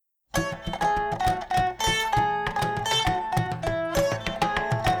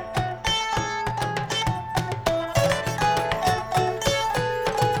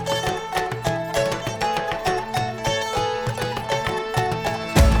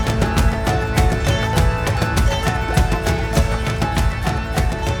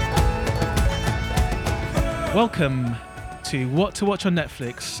Welcome to What to Watch on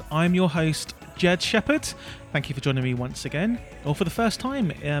Netflix. I'm your host, Jed Shepherd. Thank you for joining me once again, or for the first time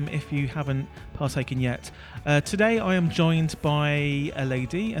if you haven't partaken yet. Today I am joined by a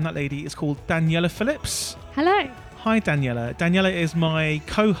lady, and that lady is called Daniela Phillips. Hello. Hi Daniela. Daniela is my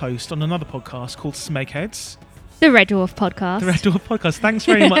co-host on another podcast called Smegheads. The Red Dwarf podcast. The Red Dwarf podcast. Thanks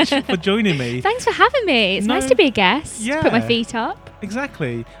very much for joining me. Thanks for having me. It's nice to be a guest. Yeah. Put my feet up.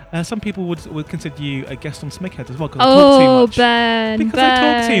 Exactly. Some people would consider you a guest on Smegheads as well because I talk too much. Burn.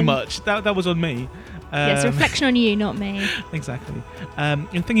 I talk too much. That was on me. Yes, a reflection on you, not me. Exactly. And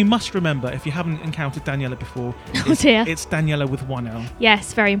the thing you must remember, if you haven't encountered Daniela before, dear. It's Daniela with one L.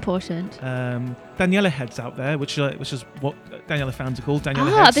 Yes, very important. Daniela Heads out there, which is what Daniela fans are called.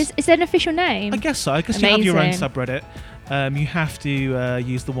 Daniela Heads. Is there an official name? I guess so. I guess you have your own subreddit. You have to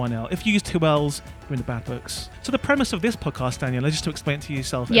use the one L. If you use two L's, you're in the bad books. So the premise of this podcast, Daniela, just to explain it to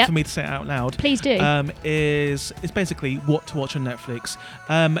yourself and for me to say it out loud, please do. Is basically what to watch on Netflix.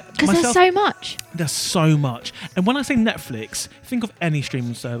 Because there's so much. There's so much. And when I say Netflix, think of any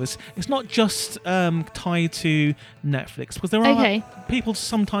streaming service. It's not just tied to Netflix, because there are people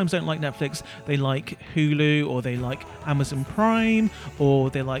sometimes don't like Netflix. They like Hulu, or they like Amazon Prime, or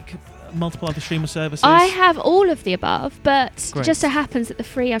they like multiple other streaming services. I have all of the above, but Great. Just so happens that the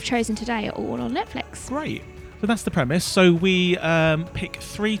three I've chosen today are all on Netflix. Great. So that's the premise. So we pick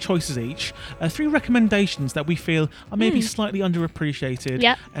three choices each, three recommendations that we feel are maybe slightly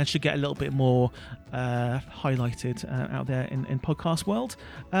underappreciated and should get a little bit more highlighted out there in podcast world.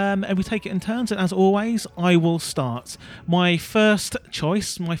 And we take it in turns. And as always, I will start. My first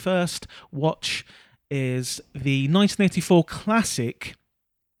choice, my first watch is the 1984 classic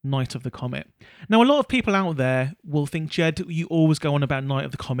Night of the Comet. Now, a lot of people out there will think, Jed, you always go on about Night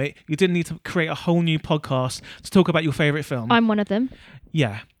of the Comet. You didn't need to create a whole new podcast to talk about your favourite film. I'm one of them.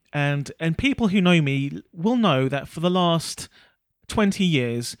 Yeah. And people who know me will know that for the last 20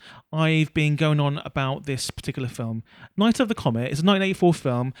 years, I've been going on about this particular film. Night of the Comet is a 1984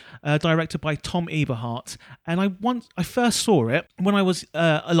 film directed by Tom Eberhardt. And I first saw it when I was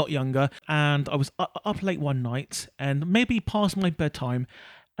a lot younger, and I was up late one night and maybe past my bedtime.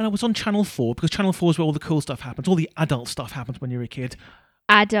 And I was on Channel 4, because Channel 4 is where all the cool stuff happens. All the adult stuff happens when you're a kid.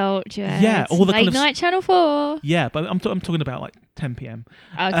 Adult, Jed. Yeah, all the late night Channel 4. Yeah, but I'm talking about like 10 p.m.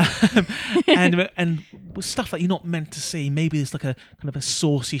 Okay. and stuff that you're not meant to see. Maybe there's like a kind of a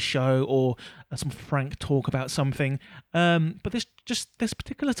saucy show, or some frank talk about something. But this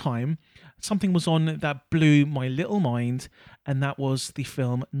particular time, something was on that blew my little mind, and that was the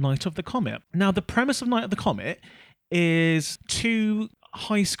film Night of the Comet. Now, the premise of Night of the Comet is two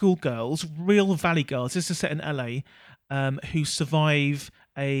high school girls, real valley girls, this is set in LA, who survive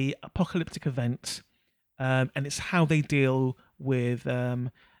a apocalyptic event, and it's how they deal with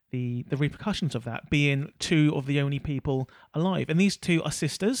the repercussions of that, being two of the only people alive. And these two are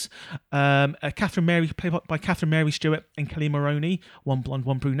sisters, Catherine Mary, played by Catherine Mary Stewart, and Kelly Maroney, one blonde,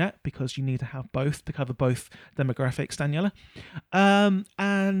 one brunette, because you need to have both to cover both demographics, Daniela.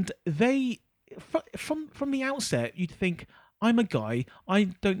 And they, from the outset, you'd think, I'm a guy. I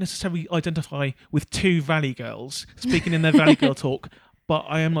don't necessarily identify with two Valley girls speaking in their Valley girl talk, but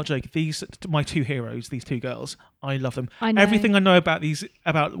I am not joking. These my two heroes, these two girls. I love them. I know. Everything I know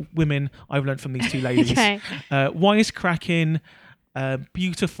about women, I've learned from these two ladies. Wisecracking,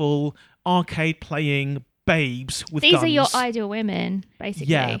 beautiful, arcade playing babes with These guns. are your ideal women,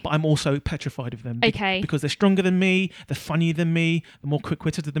 basically. Yeah, but I'm also petrified of them. Okay. Because they're stronger than me, they're funnier than me, they're more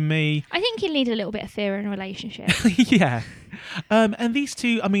quick-witted than me. I think you need a little bit of fear in a relationship. Yeah. And these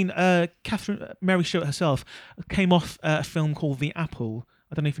two, I mean, Catherine Mary Stewart herself came off a film called The Apple.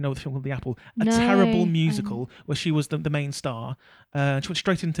 I don't know if you know the film called The Apple. A terrible musical where she was the main star. She went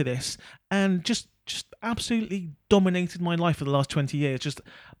straight into this and just absolutely dominated my life for the last 20 years, just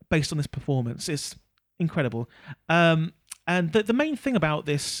based on this performance. It's incredible. And the main thing about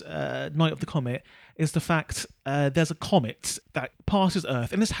this Night of the Comet is the fact there's a comet that passes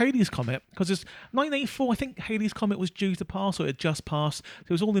Earth, and it's Halley's Comet, because it's 1984. I think Halley's Comet was due to pass, or it just passed, so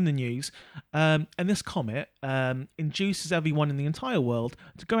it was all in the news. And this comet induces everyone in the entire world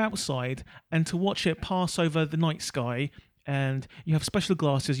to go outside and to watch it pass over the night sky. And you have special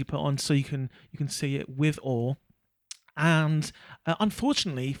glasses you put on so you can see it with awe. And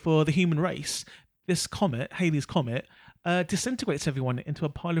unfortunately for the human race, this comet, Halley's Comet, disintegrates everyone into a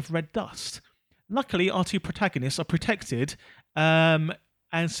pile of red dust. Luckily, our two protagonists are protected and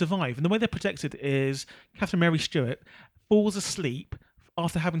survive. And the way they're protected is Catherine Mary Stewart falls asleep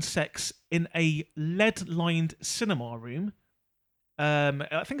after having sex in a lead-lined cinema room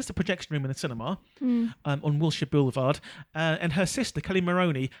I think it's the projection room in the cinema Mm. on Wilshire Boulevard. And her sister, Kelly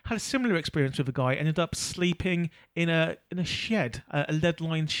Maroney, had a similar experience with a guy, ended up sleeping in a shed, a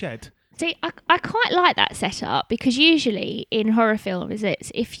lead-lined shed. See, I quite like that setup because usually in horror films,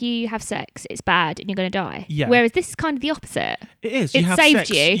 it's if you have sex, it's bad and you're going to die. Yeah. Whereas this is kind of the opposite. It is. It You have saved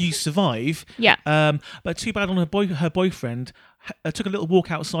sex, you. survive. Yeah. But too bad on her boyfriend took a little walk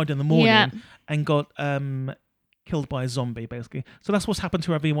outside in the morning Yeah. and got killed by a zombie, basically. So that's what's happened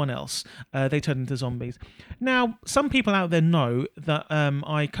to everyone else. They turned into zombies. Now, some people out there know that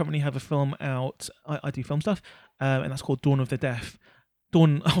I currently have a film out. I do film stuff, and that's called Dawn of the Deaf.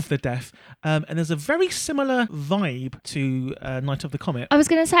 And there's a very similar vibe to Night of the Comet. I was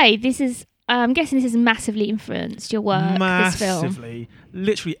going to say, I'm guessing this has massively influenced your work, this film. Massively.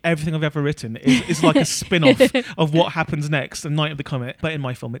 Literally everything I've ever written is like a spin-off of what happens next, and Night of the Comet. But in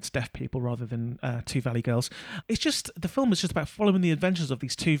my film, it's deaf people rather than two Valley girls. It's just, the film is just about following the adventures of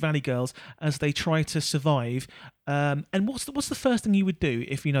these two Valley girls as they try to survive. And what's the first thing you would do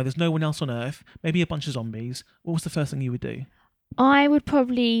if, there's no one else on Earth, maybe a bunch of zombies? What was the first thing you would do? I would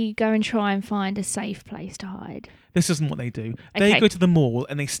probably go and try and find a safe place to hide. This isn't what they do. They go to the mall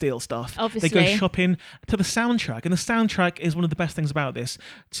and they steal stuff. Obviously. They go shopping to the soundtrack. And the soundtrack is one of the best things about this.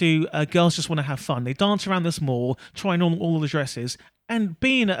 Girls just want to have fun. They dance around this mall, trying on all the dresses. And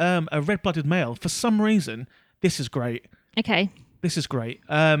being a red-blooded male, for some reason, this is great. Okay. This is great.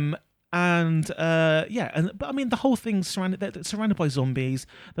 But I mean, the whole thing's surrounded by zombies.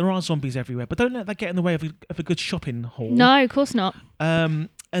 There are zombies everywhere, but don't let that get in the way of a good shopping haul. No, of course not. And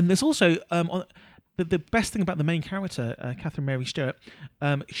there's also the best thing about the main character, Catherine Mary Stewart.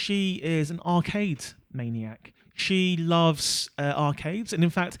 She is an arcade maniac. She loves arcades, and in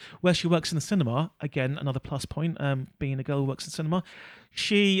fact, where she works in the cinema, again another plus point, being a girl who works in cinema,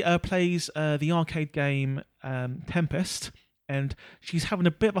 she plays the arcade game Tempest. And she's having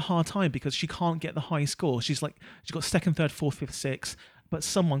a bit of a hard time because she can't get the high score. She's got second, third, fourth, fifth, sixth, but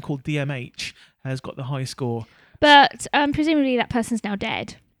someone called DMH has got the high score. But presumably that person's now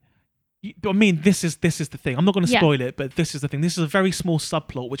dead. I mean, this is the thing. I'm not going to spoil it, but this is the thing. This is a very small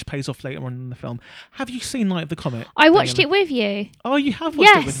subplot which pays off later on in the film. Have you seen Night of the Comet? I watched it with you. Oh, you have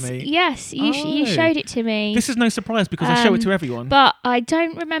watched it with me? Yes, you showed it to me. This is no surprise because I show it to everyone. But I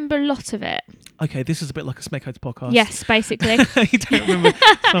don't remember a lot of it. Okay, this is a bit like a Smeckheads podcast. Yes, basically. You don't remember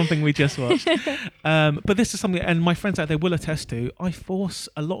something we just watched. But this is something, and my friends out there will attest to, I force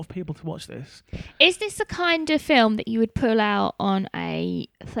a lot of people to watch this. Is this the kind of film that you would pull out on a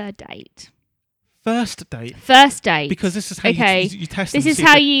third date? First date. Because this is how you test. This is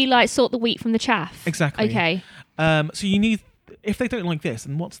how you sort the wheat from the chaff. Exactly. Okay. So you need, if they don't like this,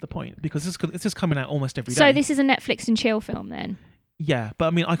 then what's the point? Because it's just coming out almost every day. So this is a Netflix and chill film then? Yeah, but I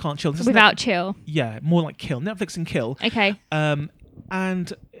mean, I can't chill. This Without chill? Yeah, more like kill. Netflix and kill. Okay.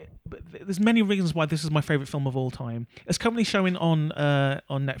 And there's many reasons why this is my favourite film of all time. It's currently showing on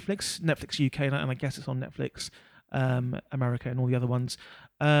Netflix UK, and I guess it's on Netflix America and all the other ones.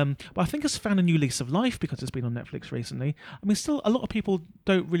 But I think it's found a new lease of life because it's been on Netflix recently. I mean, still a lot of people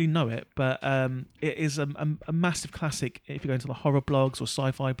don't really know it, but it is a massive classic if you go into the horror blogs or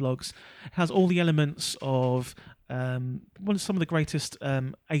sci-fi blogs. It has all the elements of some of the greatest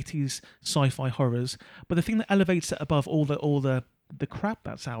 80s sci-fi horrors. But the thing that elevates it above all the crap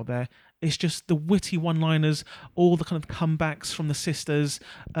that's out there is just the witty one-liners, all the kind of comebacks from the sisters.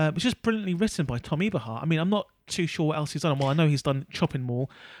 It's just brilliantly written by Tom Eberhardt. I mean, I'm not too sure what else he's done. Well, I know he's done Chopping Mall,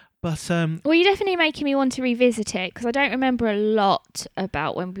 but well, you're definitely making me want to revisit it because I don't remember a lot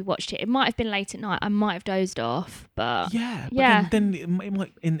about when we watched it. It might have been late at night. I might have dozed off, but then it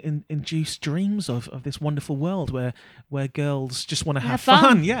might induce dreams of this wonderful world where girls just want to have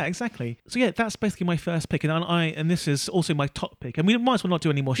fun. Yeah, exactly. So yeah, that's basically my first pick, and this is also my top pick. And we might as well not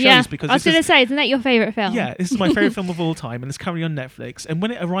do any more shows because I was going to say, isn't that your favourite film? Yeah, this is my favourite film of all time, and it's currently on Netflix. And when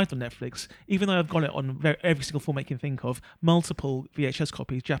it arrived on Netflix, even though I've got it on every single format you can think of, multiple VHS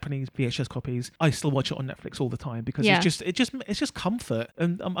copies, Japanese VHS copies, I still watch it on Netflix all the time because it's just comfort.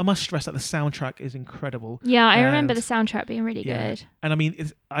 And I must stress that the soundtrack is incredible. Yeah, I remember the soundtrack being really good. And I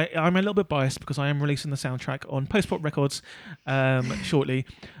mean, I'm a little bit biased because I am releasing the soundtrack on Post-Pop Records shortly.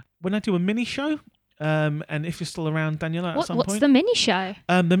 When I do a mini show, and if you're still around, Daniela, at some point. What's the mini show?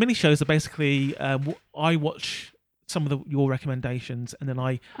 The mini shows are basically I watch some of your recommendations, and then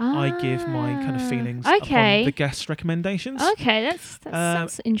I give my kind of feelings upon the guest recommendations. Okay,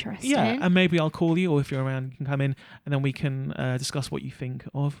 that's interesting. Yeah, and maybe I'll call you, or if you're around, you can come in, and then we can discuss what you think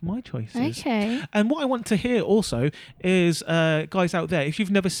of my choices. Okay. And what I want to hear also is, guys out there, if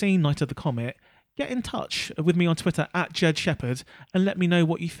you've never seen Night of the Comet, get in touch with me on Twitter at Jed Shepherd and let me know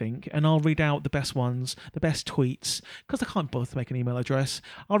what you think, and I'll read out the best ones, the best tweets, because I can't bother to make an email address.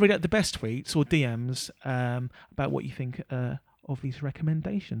 I'll read out the best tweets or DMs about what you think of these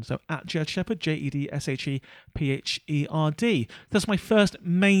recommendations. So at Jed Shepherd, JEDSHEPHERD. That's my first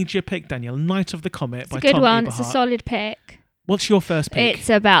major pick, Danielle, Night of the Comet by Tom Eberhardt. It's a good one. It's a solid pick. What's your first pick?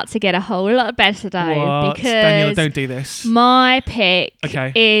 It's about to get a whole lot better though. What? Because Daniela, don't do this. My pick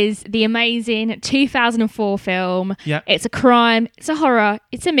is the amazing 2004 film. Yeah. It's a crime, it's a horror,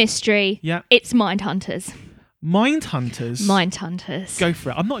 it's a mystery. Yeah. It's Mindhunters. Mindhunters? Mindhunters. Go for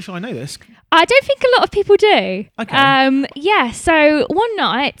it. I'm not sure I know this. I don't think a lot of people do. Okay. Yeah, so one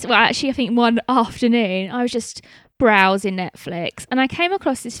night, well actually I think one afternoon, I was just browsing Netflix and I came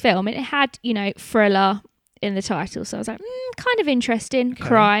across this film and it had, thriller in the title. So I was like, kind of interesting. Okay.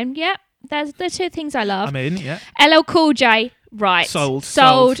 Crime. Yep. There's the two things I love. I'm in, yeah. LL Cool J. Right. Sold.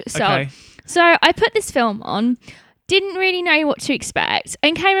 Okay. So I put this film on, didn't really know what to expect,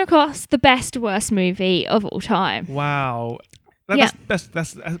 and came across the best worst movie of all time. Wow.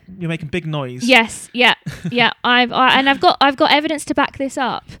 That's you're making big noise. Yes, yeah. I've got evidence to back this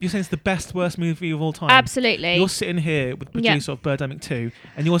up. You're saying it's the best worst movie of all time? Absolutely. You're sitting here with the producer of Birdemic 2,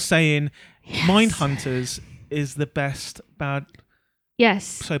 and you're saying Mindhunters is the best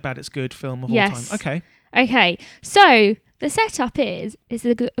so bad it's good film of all time. Okay. So the setup is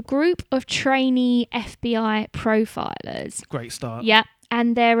a group of trainee FBI profilers. Great start. Yeah.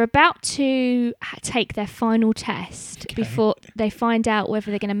 And they're about to take their final test before they find out whether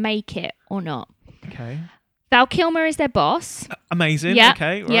they're going to make it or not. Okay. Val Kilmer is their boss. Amazing. Yeah.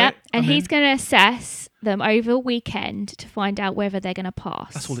 Okay. Right. Yeah. And he's going to assess them over a weekend to find out whether they're going to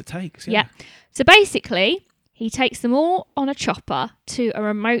pass. That's all it takes. Yeah. So basically, he takes them all on a chopper to a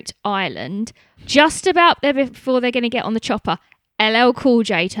remote island. Just about there before they're going to get on the chopper, LL Cool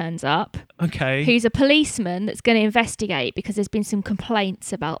J turns up. Okay. Who's a policeman that's going to investigate because there's been some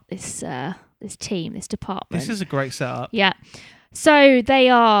complaints about this team, this department. This is a great setup. Yeah. So they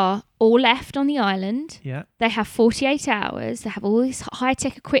are all left on the island. Yeah. They have 48 hours. They have all this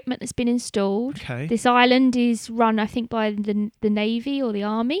high-tech equipment that's been installed. Okay. This island is run, I think, by the Navy or the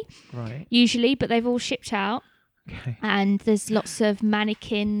Army. Right. Usually, but they've all shipped out. Okay. And there's lots of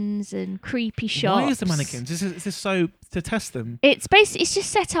mannequins and creepy shops. Why is the mannequins? Is this so to test them? It's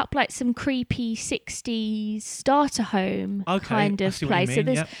just set up like some creepy 60s starter home kind of place. So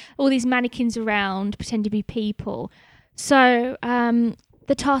there's all these mannequins around pretending to be people. So Val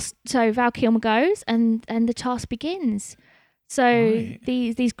Kilmer goes and the task begins. So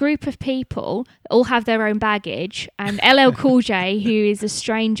these group of people all have their own baggage, and LL Cool J, who is a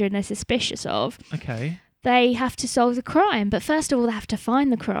stranger and they're suspicious of. Okay. They have to solve the crime, but first of all, they have to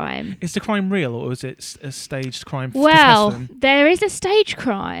find the crime. Is the crime real, or is it a staged crime? Well, there is a stage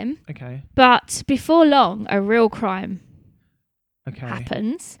crime. Okay. But before long, a real crime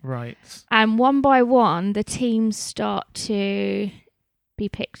happens. Right. And one by one, the teams start to be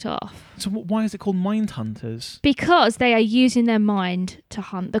picked off. So why is it called Mindhunters? Because they are using their mind to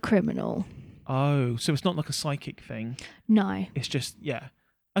hunt the criminal. Oh, so it's not like a psychic thing? No. It's just,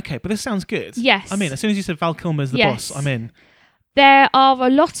 Okay, but this sounds good. Yes. I'm in. As soon as you said Val Kilmer's the boss, I'm in. There are a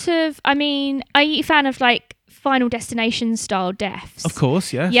lot of, are you a fan of like Final Destination style deaths? Of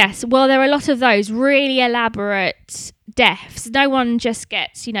course, yeah. Yes. Well, there are a lot of those really elaborate deaths. No one just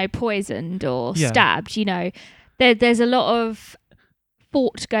gets, poisoned or stabbed, There's a lot of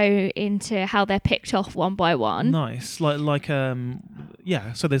thought go into how they're picked off one by one. Nice.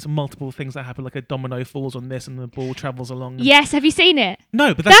 So there's multiple things that happen, like a domino falls on this and the ball travels along. Yes, have you seen it?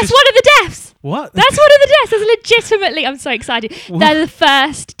 No, but that's one of the deaths. What? That's one of the deaths. That's legitimately, I'm so excited. That the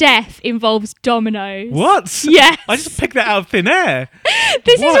first death involves dominoes. What? Yes. I just picked that out of thin air.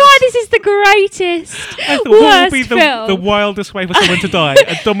 This is why this is the greatest what worst would be film. the wildest way for someone to die?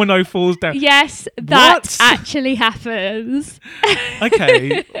 A domino falls down. Yes, that actually happens.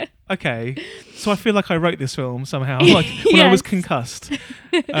 Okay. So I feel like I wrote this film somehow, like when I was concussed.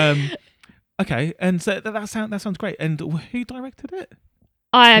 Okay, and so that sounds great. And who directed it?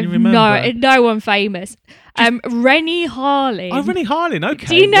 I am no one famous. Rennie Harlin. Oh, Rennie Harlin. Okay.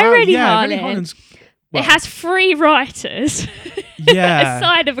 Do you know Rennie Harlin? Rennie Harlin's. It has 3 writers. Yeah.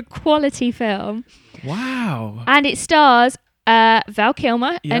 Aside of a quality film. Wow. And it stars Val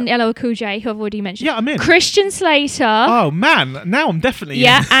Kilmer and LL Cool J, who I've already mentioned. Yeah, I'm in. Christian Slater. Oh man, now I'm definitely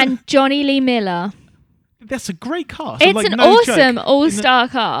in. And Johnny Lee Miller. That's a great cast. It's an awesome all-star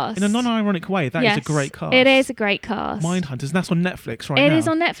cast. In a non-ironic way, that is a great cast. It is a great cast. Mindhunters, and that's on Netflix right now. It is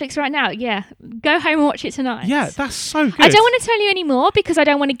on Netflix right now, yeah. Go home and watch it tonight. Yeah, that's so good. I don't want to tell you any more because I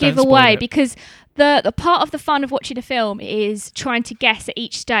don't want to give away, because the part of the fun of watching a film is trying to guess at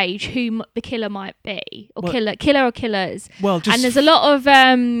each stage who the killer might be, or killer or killers. Well, and there's a lot of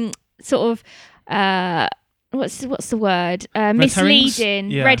sort of what's the word?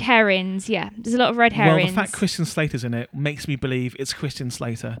 Misleading red herrings. Yeah, there's a lot of red herrings. Well, the fact Christian Slater's in it makes me believe it's Christian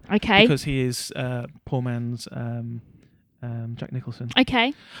Slater. Okay. Because he is poor man's Jack Nicholson.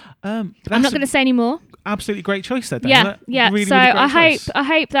 Okay. I'm not going to say any more. Absolutely great choice there, Dan. Yeah. Really, so really great I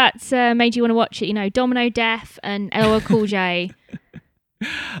hope that's made you want to watch it. You know, Domino Death and LL Cool J.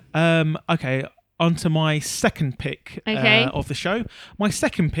 Okay. On to my second pick of the show. My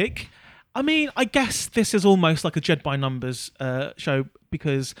second pick. I mean, I guess this is almost like a Jed by Numbers show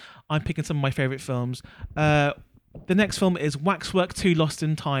because I'm picking some of my favourite films. The next film is Waxwork 2 Lost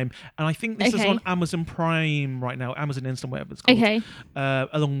in Time, and I think this is on Amazon Prime right now, Amazon Instant, whatever it's called. Okay.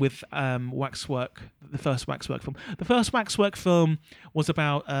 Along with Waxwork, the first Waxwork film. The first Waxwork film was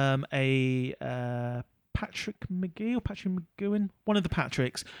about a Patrick McGee or Patrick McGowan, one of the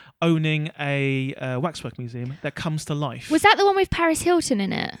Patricks, owning a waxwork museum that comes to life. Was that the one with Paris Hilton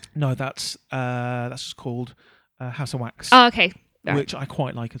in it? No, that's just called House of Wax. Oh, okay. Right. Which I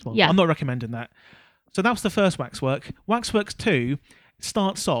quite like as well. Yeah. I'm not recommending that. So that was the first Waxwork. Waxworks 2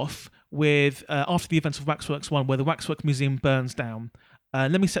 starts off with after the events of Waxworks 1, where the Waxwork Museum burns down.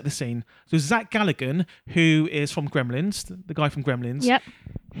 Let me set the scene. So Zach Galligan, who is from Gremlins, the guy from Gremlins, yep.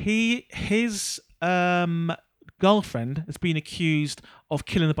 His girlfriend has been accused of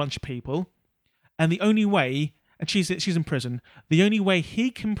killing a bunch of people, and the only way, and she's in prison, the only way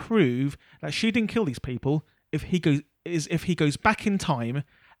he can prove that she didn't kill these people if he goes back in time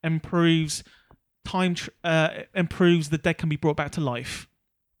and proves the dead can be brought back to life.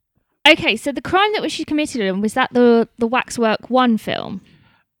 Okay, so the crime that she committed in, was that the Waxwork 1 film?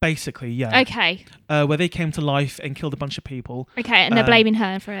 Basically, yeah. Okay. Where they came to life and killed a bunch of people. Okay, and they're blaming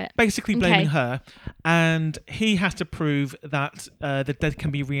her for it. Basically blaming her. And he has to prove that the dead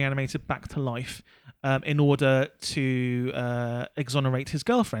can be reanimated back to life in order to exonerate his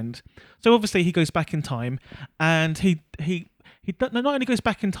girlfriend. So obviously he goes back in time, and he not only goes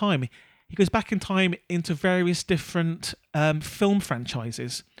back in time, he goes back in time into various different film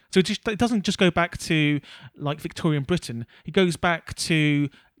franchises. So it doesn't just go back to like Victorian Britain. He goes back to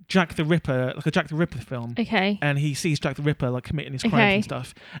Jack the Ripper, like a Jack the Ripper film. Okay. And he sees Jack the Ripper like committing his crimes and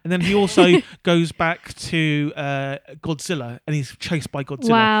stuff. And then he also goes back to Godzilla, and he's chased by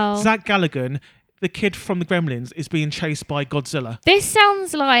Godzilla. Wow. Zach Galligan, the kid from the Gremlins, is being chased by Godzilla. This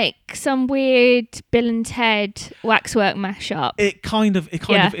sounds like some weird Bill and Ted Waxwork mashup. It kind of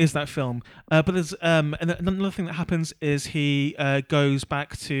is that film. But there's and another thing that happens is he goes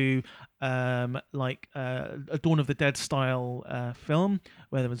back to a Dawn of the Dead style film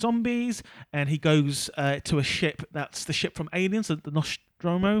where there were zombies, and he goes to a ship that's the ship from Aliens, the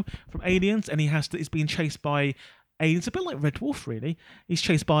Nostromo from Aliens, and he's being chased by aliens, a bit like Red Dwarf, really. He's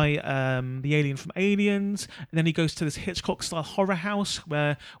chased by the alien from Aliens, and then he goes to this Hitchcock-style horror house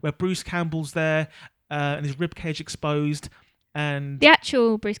where Bruce Campbell's there, and his ribcage exposed, and the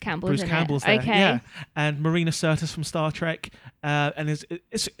actual Bruce Campbell. Bruce Campbell's there, okay. yeah, and Marina Sirtis from Star Trek, and it's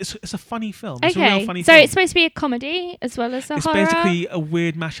a funny film. It's a real funny film. So it's supposed to be a comedy as well as a horror. It's basically a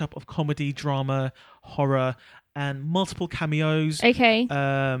weird mashup of comedy, drama, horror, and multiple cameos. Okay.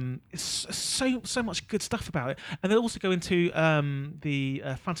 It's so much good stuff about it, and they also go into the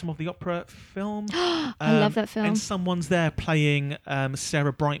Phantom of the Opera film. I love that film. And someone's there playing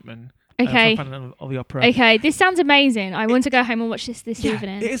Sarah Brightman. Okay. From Phantom of the Opera. Okay, this sounds amazing. I want to go home and watch this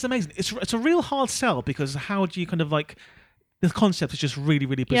evening. It is amazing. It's a real hard sell because how do you kind of like. The concept is just really,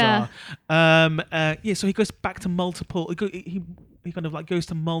 really bizarre. Yeah. So he goes back to multiple. He kind of like goes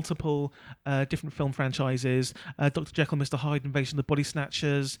to multiple different film franchises. Dr. Jekyll, Mr. Hyde, Invasion of the Body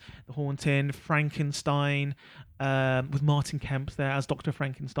Snatchers, The Haunting, Frankenstein, with Martin Kemp there as Dr.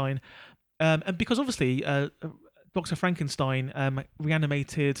 Frankenstein, and because obviously Dr. Frankenstein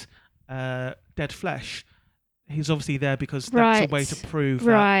reanimated dead flesh. He's obviously there because that's a way to prove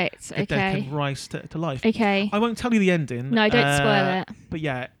that the dead can rise to life. Okay. I won't tell you the ending. No, don't spoil it. But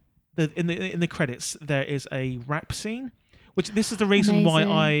yeah, in the credits there is a rap scene, which this is the reason why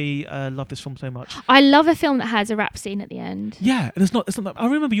I love this film so much. I love a film that has a rap scene at the end. Yeah, and it's not. I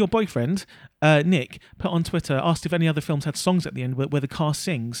remember your boyfriend Nick put on Twitter, asked if any other films had songs at the end where the cast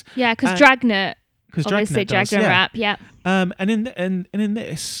sings. Yeah, because Dragnet. Because Dragnet rap, yeah. And in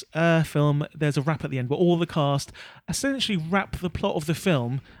this film, there's a rap at the end where all the cast essentially rap the plot of the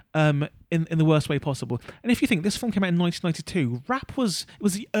film in the worst way possible. And if you think this film came out in 1992, rap was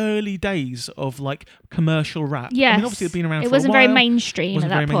the early days of like commercial rap. Yes. I mean, obviously it'd been around for a while. It wasn't very mainstream at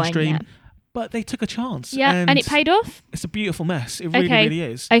that point. Yeah. But they took a chance. Yeah, and it paid off? It's a beautiful mess. It really, really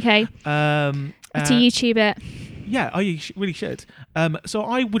is. Okay. To YouTube it. Yeah, you really should. So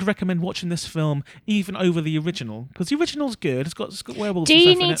I would recommend watching this film even over the original, because the original's good. It's got werewolves. Do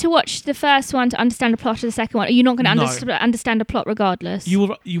you need to watch the first one to understand the plot of the second one? Are you not going to understand the plot regardless?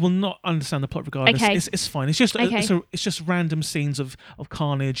 You will not understand the plot regardless. Okay. It's fine. It's just it's just random scenes of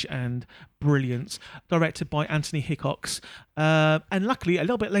carnage and brilliance, directed by Anthony Hickox. And luckily, a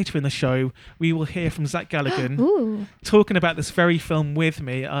little bit later in the show, we will hear from Zach Galligan talking about this very film with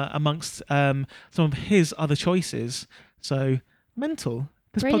me, amongst some of his other choices. So, mental.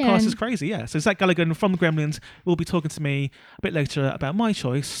 This podcast is crazy, yeah. So Zach Galligan from Gremlins will be talking to me a bit later about my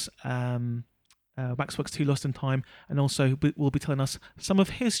choice, Waxworks 2 Lost in Time, and also will be telling us some of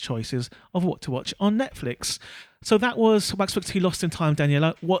his choices of what to watch on Netflix. So that was Waxworks 2 Lost in Time.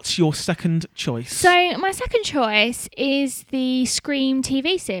 Daniela, what's your second choice? So my second choice is the Scream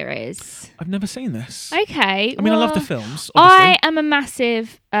TV series. I've never seen this. Okay. I mean, I love the films, obviously. I am a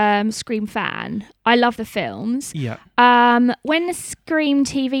massive Scream fan. I love the films. Yeah. When the Scream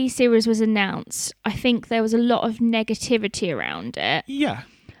TV series was announced, I think there was a lot of negativity around it. Yeah.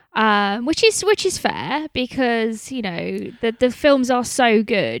 Which is fair, because the films are so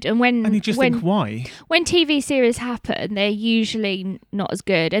good, and you just think, why? When TV series happen, they're usually not as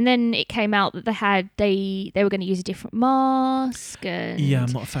good. And then it came out that they were going to use a different mask. And yeah,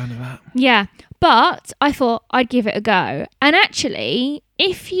 I'm not a fan of that. Yeah, but I thought I'd give it a go. And actually,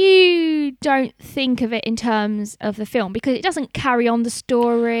 if you don't think of it in terms of the film, because it doesn't carry on the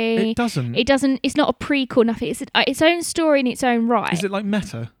story, it doesn't. It's not a prequel. Nothing. It's its own story in its own right. Is it like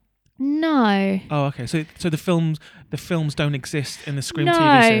meta? No. Oh, okay. So the films don't exist in the Scream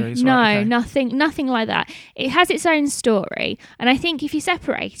TV series, right? No, okay. nothing like that. It has its own story, and I think if you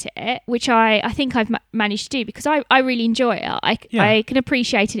separate it, which I think I've managed to do, because I really enjoy it, I can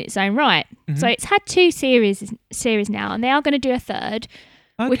appreciate it in its own right. Mm-hmm. So it's had 2 series now, and they are going to do a third,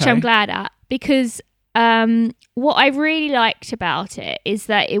 which I'm glad at, because what I really liked about it is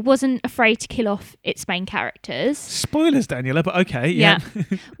that it wasn't afraid to kill off its main characters. Spoilers, Daniela, but okay, yeah.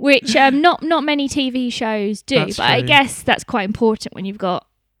 Which not many TV shows do, That's but true. I guess that's quite important when you've got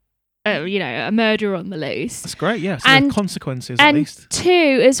a murder on the loose. That's great, yeah. So and consequences, at least. And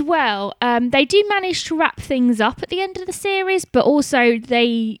 2 as well. They do manage to wrap things up at the end of the series, but also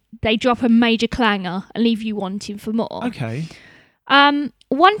they drop a major clanger and leave you wanting for more. Okay.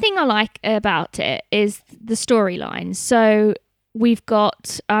 One thing I like about it is the storyline. So we've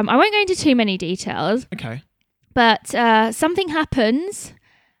got, I won't go into too many details. Okay. But something happens,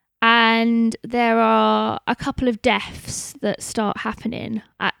 and there are a couple of deaths that start happening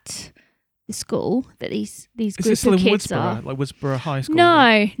at the school that these groups of kids are. Like Woodsboro High School?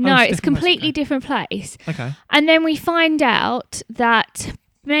 No, it's a completely different place. Okay. And then we find out that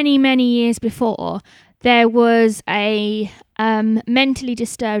many, many years before, there was a mentally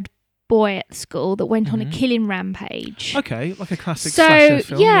disturbed boy at school that went on a killing rampage. Okay, like a classic slasher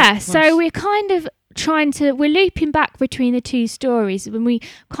film. Yeah, nice. So we're kind of we're looping back between the 2 stories when we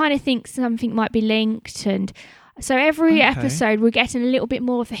kind of think something might be linked, and so every episode we're getting a little bit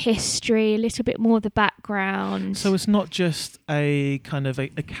more of the history, a little bit more of the background. So it's not just a kind of a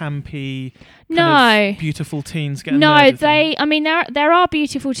campy kind of beautiful teens getting murdered. I mean there are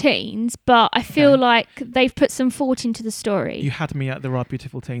beautiful teens, but I feel like they've put some thought into the story. You had me at there are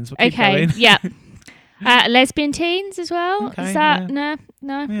beautiful teens, but keep going. Yeah. Lesbian teens as well. Okay, is that no?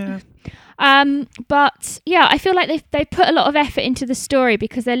 Yeah. But yeah, I feel like they put a lot of effort into the story,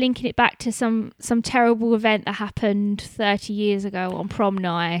 because they're linking it back to some terrible event that happened 30 years ago on prom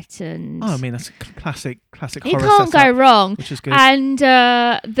night, and I mean that's a classic you horror can't setup, go wrong. Which is good. And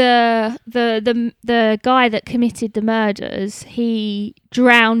the guy that committed the murders, he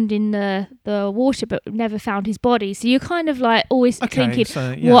drowned in the water but never found his body. So you're kind of like always thinking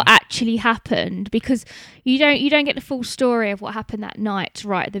what actually happened, because you don't get the full story of what happened that night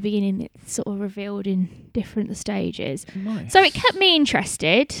right at the beginning. It's sort of revealed in different stages. Nice. So it kept me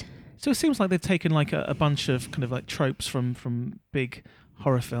interested. So it seems like they've taken like a bunch of kind of like tropes from big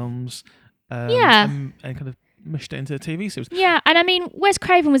horror films, and kind of mushed it into a TV series. Yeah, and I mean, Wes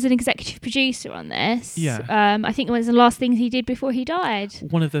Craven was an executive producer on this. Yeah. I think it was the last thing he did before he died.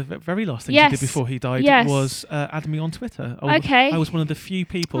 One of the very last things he did before he died was add me on Twitter. I was one of the few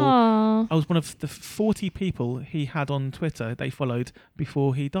people. Aww. I was one of the 40 people he had on Twitter they followed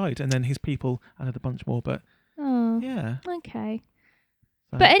before he died, and then his people added a bunch more. But yeah. Okay.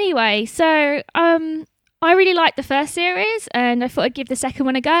 So. But anyway, so I really liked the first series, and I thought I'd give the second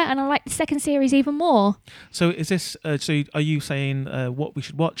one a go, and I like the second series even more. So is this? So are you saying what we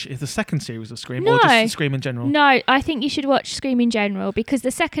should watch is the second series of Scream, or just Scream in general? No, I think you should watch Scream in general, because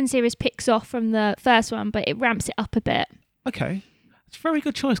the second series picks off from the first one, but it ramps it up a bit. Okay. It's a very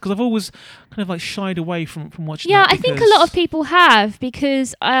good choice because I've always kind of like shied away from watching. Yeah, I think a lot of people have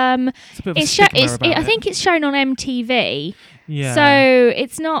because I think it's shown on MTV. Yeah. So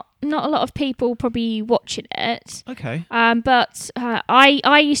it's not a lot of people probably watching it. Okay. But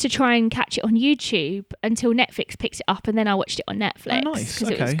I used to try and catch it on YouTube until Netflix picks it up, and then I watched it on Netflix. Oh, nice. Because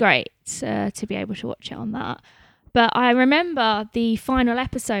it was great to be able to watch it on that. But I remember the final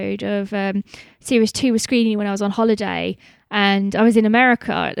episode of Series 2 was screening when I was on holiday, and I was in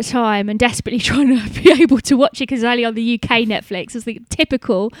America at the time and desperately trying to be able to watch it because it was only on the UK Netflix. It was the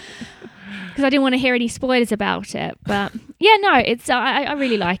typical, because I didn't want to hear any spoilers about it. But yeah, no, it's I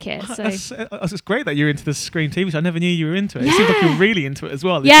really like it. So it's great that you're into the Screen TV show. I never knew you were into it. Yeah. It seems like you're really into it as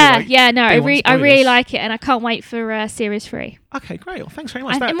well. Yeah, I really like it, and I can't wait for Series 3. Okay, great. Well, thanks very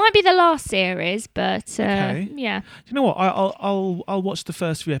much. It might be the last series, but yeah. Do you know what? I'll watch the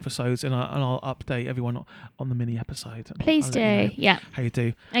first few episodes and I'll update everyone on the mini episode. Please do. Yeah. How you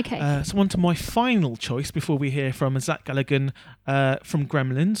do? Okay. So on to my final choice before we hear from Zach Galligan from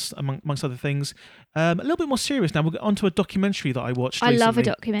Gremlins, amongst other things. A little bit more serious now. We'll get on to a documentary that I watched recently. I love a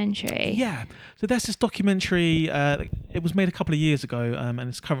documentary. Yeah. So there's this documentary. It was made a couple of years ago, and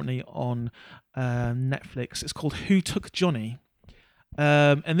it's currently on Netflix. It's called Who Took Johnny?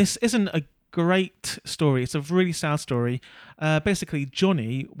 And this isn't a great story. It's a really sad story. Basically,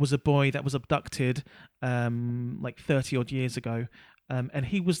 Johnny was a boy that was abducted like 30 odd years ago. And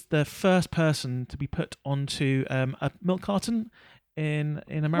he was the first person to be put onto a milk carton in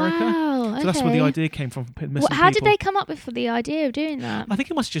America. Wow, so that's where the idea came from. How did they come up with the idea of doing that? I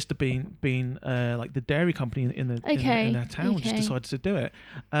think it must just have been like the dairy company in their town just decided to do it.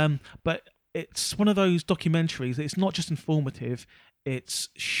 But it's one of those documentaries that it's not just informative, it's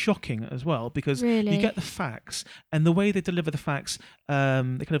shocking as well, because you get the facts, and the way they deliver the facts, they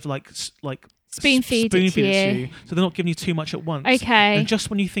kind of like spoon feed it to you. So they're not giving you too much at once. Okay. And just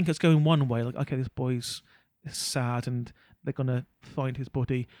when you think it's going one way, like, okay, this boy's sad and they're gonna find his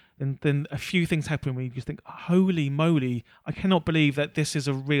body, and then a few things happen where you just think, holy moly, I cannot believe that this is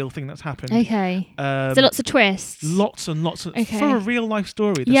a real thing that's happened. Okay. So lots of twists. Lots and lots of for a real life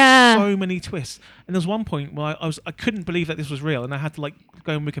story. There's so many twists. And there's one point where I couldn't believe that this was real, and I had to like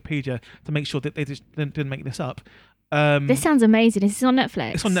go on Wikipedia to make sure that they just didn't make this up. This sounds amazing. Is this on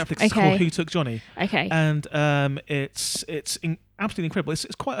Netflix? It's on Netflix. Okay. It's called Who Took Johnny? Okay. And it's absolutely incredible. It's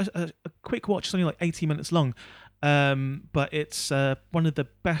quite a quick watch. It's only like 80 minutes long. But it's one of the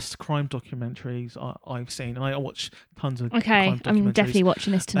best crime documentaries I've seen, and I watch tons of crime documentaries. I'm definitely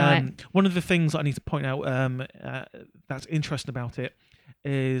watching this tonight. One of the things I need to point out that's interesting about it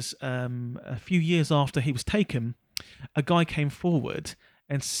is a few years after he was taken, a guy came forward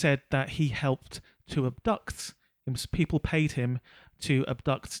and said that he helped to abduct. People paid him to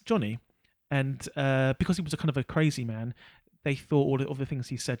abduct Johnny, and because he was a kind of a crazy man, they thought all the things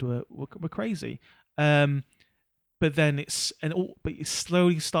he said were crazy. But then it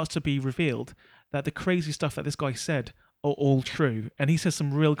slowly starts to be revealed that the crazy stuff that this guy said are all true, and he says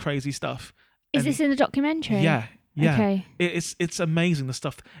some real crazy stuff. Is this in the documentary? Yeah. Okay. It's amazing, the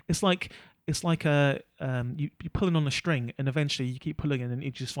stuff. It's like you're pulling on a string, and eventually you keep pulling it, and you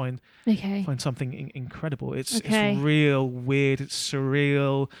just find something incredible. It's real weird. It's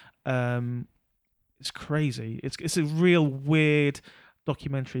surreal. It's crazy. It's a real weird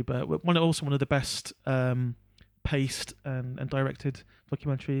documentary, but one of the best paced and directed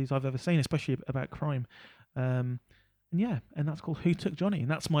documentaries I've ever seen, especially about crime. And that's called Who Took Johnny, and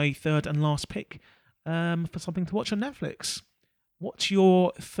that's my third and last pick for something to watch on Netflix. What's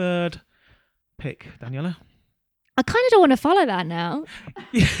your third pick, Daniela? I kind of don't want to follow that now.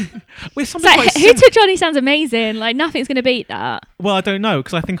 Who Took Johnny sounds amazing. Like, nothing's going to beat that. Well, I don't know,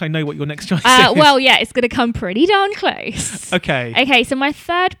 because I think I know what your next choice is. Well, yeah, it's going to come pretty darn close. Okay, so my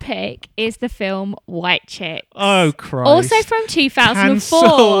third pick is the film White Chicks. Oh, Christ. Also from 2004.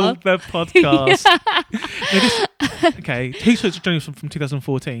 Cancel the podcast. Okay, Who Took Johnny was from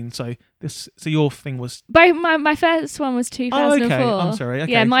 2014, so your thing was... My first one was 2004. Oh, okay, I'm sorry.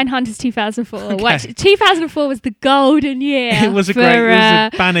 Okay. Yeah, Mindhunter's 2004. Okay. 2004 was the golden year. It was a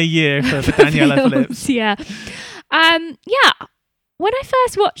banner year for Daniela Phillips. Yeah. When I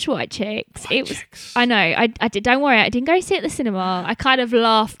first watched White Chicks, I know, I did. Don't worry, I didn't go see it at the cinema. I kind of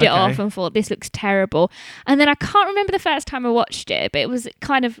laughed it off and thought, this looks terrible. And then I can't remember the first time I watched it, but it was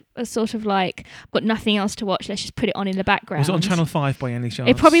kind of a sort of like, I've got nothing else to watch, let's just put it on in the background. Was it on Channel 5 by any chance?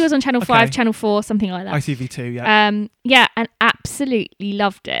 It probably was on Channel 5, Channel 4, something like that. ITV2, yeah. And absolutely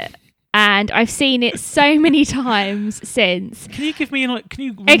loved it. And I've seen it so many times since. Can you give me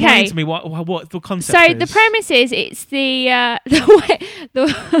remind me what the concept is? So the premise is it's the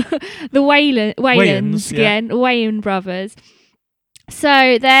Wayans again, Wayans brothers.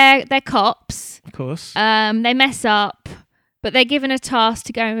 So they're cops. Of course. They mess up, but they're given a task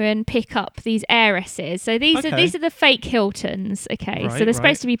to go and pick up these heiresses. So these are the fake Hiltons. Okay, right, so they're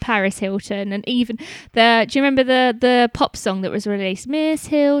supposed to be Paris Hilton, and even do you remember the pop song that was released, Miss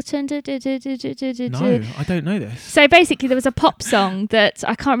Hilton? No, I don't know this. So basically, there was a pop song that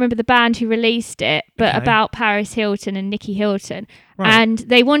I can't remember the band who released it, but about Paris Hilton and Nicky Hilton, and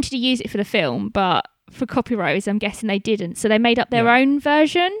they wanted to use it for the film, but for copyright reasons, I'm guessing they didn't. So they made up their own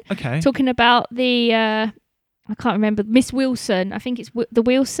version. Okay. Talking about the I can't remember, Miss Wilson. I think it's the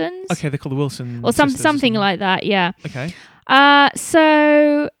Wilsons. Okay, they're called the Wilson or something like that. Yeah. Okay.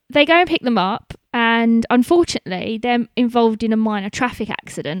 So they go and pick them up, and unfortunately, they're involved in a minor traffic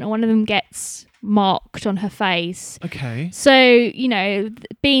accident, and one of them gets marked on her face. Okay. So,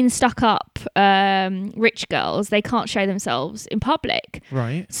 being stuck up rich girls, they can't show themselves in public.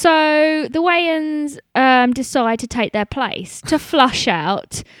 Right. So the Wayans decide to take their place to flush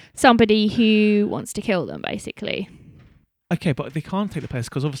out somebody who wants to kill them, basically. Okay, but they can't take the place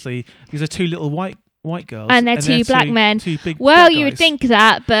because obviously these are two little white girls. And they're two black men. Two big well, black you guys. would think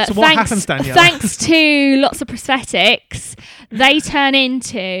that, but so what happens, Danielle? Thanks to lots of prosthetics, they turn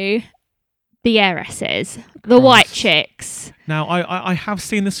into the heiresses, the white chicks. Now, I have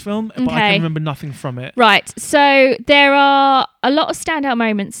seen this film, but I can remember nothing from it. Right. So there are a lot of standout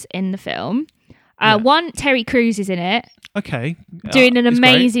moments in the film. One, Terry Crews is in it. Okay. Doing an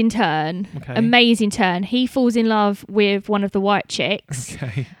amazing turn. Okay. Amazing turn. He falls in love with one of the white chicks.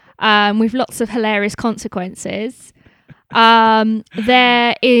 Okay. With lots of hilarious consequences.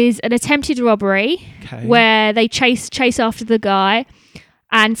 There is an attempted robbery where they chase after the guy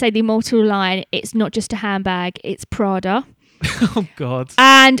and say the immortal line, "It's not just a handbag, it's Prada." Oh, God.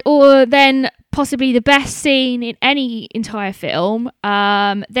 Or then possibly the best scene in any entire film,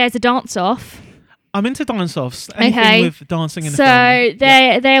 there's a dance-off. I'm into dance-offs. Anything with dancing in the film.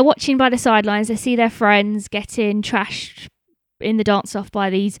 So they're watching by the sidelines. They see their friends getting trashed in the dance-off by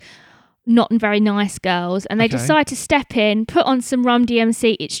these not very nice girls, and they decide to step in, put on some Run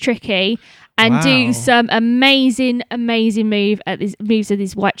DMC, It's Tricky, and do some amazing moves of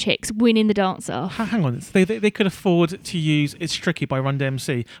these white chicks winning the dance-off. Hang on, they could afford to use It's Tricky by Run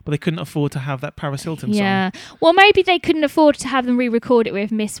DMC, but they couldn't afford to have that Paris Hilton song. Yeah, well, maybe they couldn't afford to have them re-record it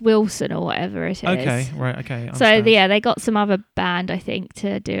with Miss Wilson or whatever it is. Okay, right, okay. So they got some other band, I think,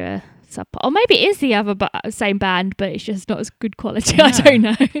 to do a sub, or maybe it is the other same band, but it's just not as good quality. Yeah. I don't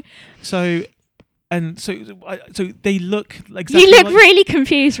know. So they look exactly. You look really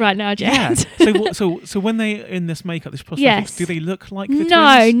confused right now, Jen. Yeah. So when they in this makeup, this prosthetics, do they look like the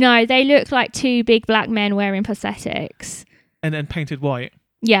twins? No, they look like two big black men wearing prosthetics. And then painted white.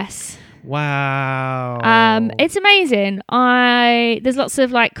 Yes. Wow. It's amazing. There's lots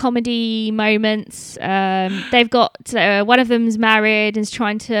of comedy moments. They've got one of them's married and is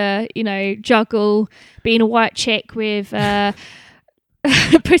trying to juggle being a white chick with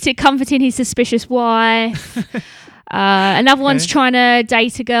comforting his suspicious wife. Another one's trying to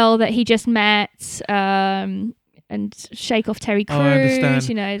date a girl that he just met. And shake off Terry Crews. I understand.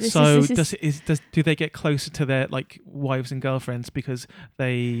 Do they get closer to their wives and girlfriends because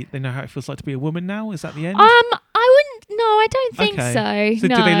they know how it feels like to be a woman now? Is that the end? I don't think so. So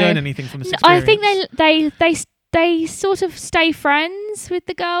no. do they learn anything from this experience? I think they sort of stay friends with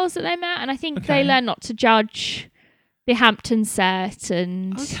the girls that they met, and I think they learn not to judge the Hampton set,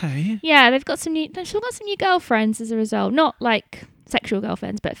 and they've got some new girlfriends as a result. Not sexual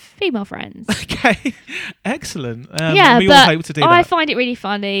girlfriends, but female friends. Okay, excellent. We all hope to do that. I find it really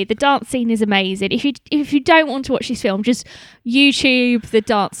funny. The dance scene is amazing. If you don't want to watch this film, just YouTube the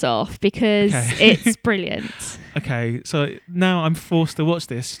dance off because it's brilliant. Okay, so now I'm forced to watch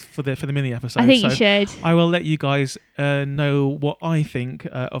this for the mini episode. I think you should. I will let you guys know what I think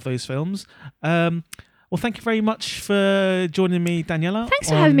of those films. Well, thank you very much for joining me, Daniela. Thanks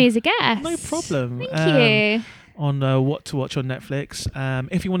for having me as a guest. No problem. Thank you. On what to watch on Netflix.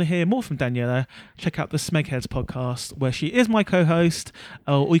 If you want to hear more from Daniela, check out the Smegheads podcast, where she is my co-host,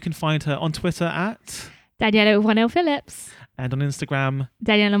 or you can find her on Twitter at Daniela with 1L Phillips. And on Instagram,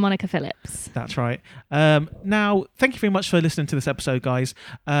 Daniela Monica Phillips. That's right. Now, thank you very much for listening to this episode, guys.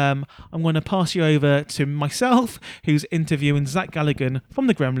 I'm going to pass you over to myself, who's interviewing Zach Galligan from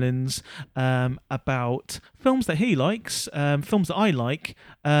the Gremlins about films that he likes, films that I like,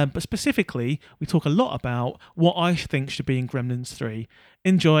 but specifically, we talk a lot about what I think should be in Gremlins 3.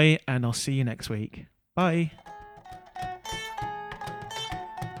 Enjoy, and I'll see you next week. Bye.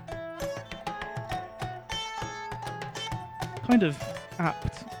 Kind of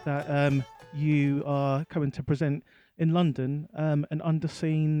apt that you are coming to present in London an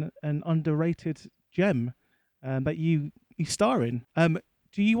underseen and underrated gem that you you star in.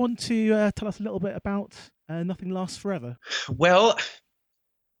 Do you want to tell us a little bit about Nothing Lasts Forever? Well,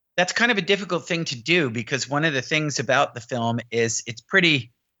 that's kind of a difficult thing to do because one of the things about the film is it's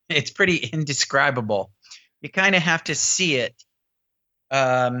pretty indescribable. You kind of have to see it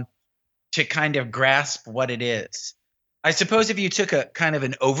to kind of grasp what it is. I suppose if you took a kind of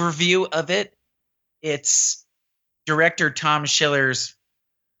an overview of it, it's director Tom Schiller's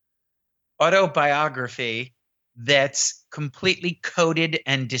autobiography that's completely coded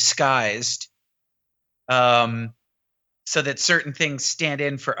and disguised, so that certain things stand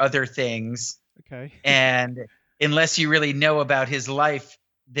in for other things. Okay. And unless you really know about his life,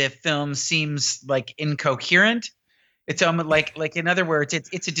 the film seems like incoherent. It's almost like in other words,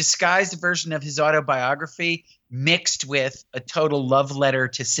 it's a disguised version of his autobiography mixed with a total love letter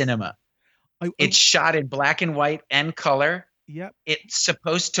to cinema. It's shot in black and white and color. Yep. It's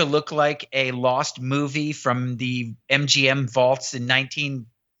supposed to look like a lost movie from the MGM vaults in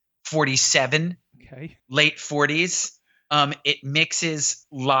 1947, late 40s. It mixes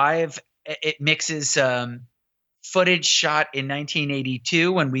footage shot in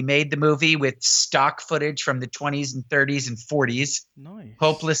 1982 when we made the movie with stock footage from the 20s and 30s and 40s. Nice.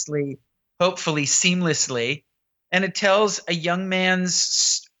 Hopefully seamlessly. And it tells a young man who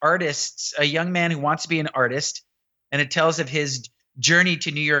wants to be an artist, and it tells of his journey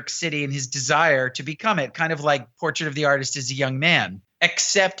to New York City and his desire to become it, kind of like Portrait of the Artist as a Young Man,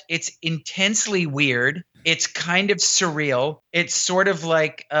 except it's intensely weird. It's kind of surreal. It's sort of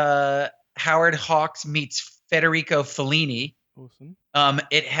like Howard Hawks meets Federico Fellini. Awesome.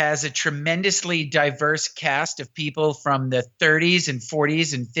 It has a tremendously diverse cast of people from the 30s and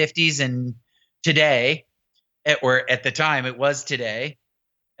 40s and 50s and today, or at the time it was today,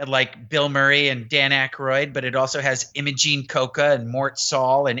 like Bill Murray and Dan Aykroyd, but it also has Imogene Coca and Mort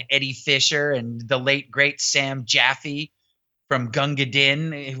Sahl and Eddie Fisher and the late great Sam Jaffe from Gunga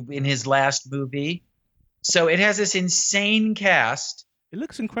Din in his last movie. So it has this insane cast. It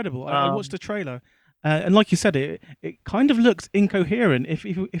looks incredible. I watched the trailer. And like you said, it kind of looks incoherent. If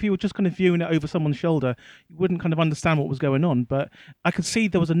you were just kind of viewing it over someone's shoulder, you wouldn't kind of understand what was going on. But I could see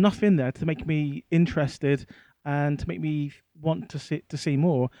there was enough in there to make me interested and to make me want to see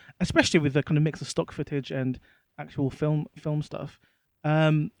more, especially with the kind of mix of stock footage and actual film stuff.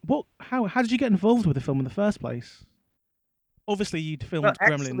 How did you get involved with the film in the first place? Obviously, you'd filmed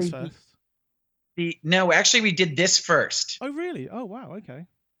Gremlins first. No, actually, we did this first. Oh, really? Oh, wow. Okay.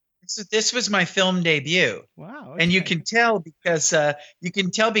 So this was my film debut. Wow. Okay. And you can tell because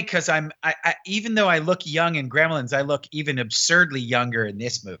I'm even though I look young in Gremlins, I look even absurdly younger in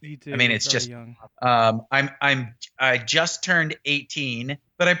this movie. You do. I mean, it's just young. I just turned 18,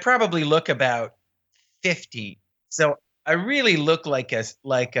 but I probably look about 15. So I really look like a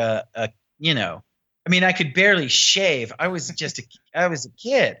I mean, I could barely shave. I was a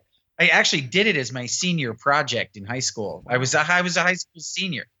kid. I actually did it as my senior project in high school. I was a high school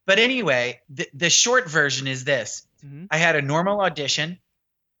senior. But anyway, the short version is this. Mm-hmm. I had a normal audition.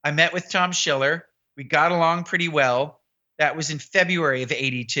 I met with Tom Schiller. We got along pretty well. That was in February of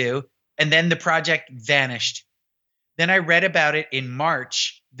 82. And then the project vanished. Then I read about it in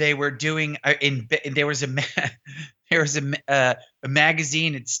March. They were doing there was a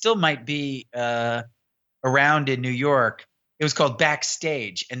magazine. It still might be around in New York. It was called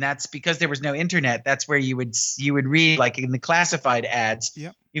Backstage, and that's because there was no internet. That's where you would read, like in the classified ads,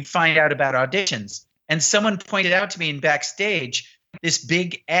 Yep. You'd find out about auditions. And someone pointed out to me in Backstage this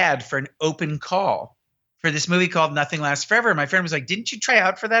big ad for an open call for this movie called Nothing Lasts Forever. My friend was like, "Didn't you try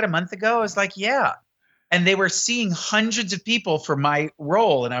out for that a month ago?" I was like, "Yeah." And they were seeing hundreds of people for my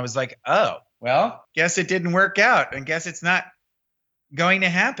role, and I was like, "Oh, well, guess it didn't work out, and guess it's not going to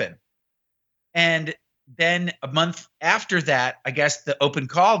happen." And then a month after that, I guess the open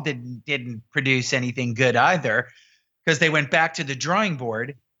call didn't produce anything good either, because they went back to the drawing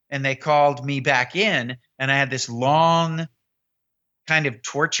board and they called me back in, and I had this long, kind of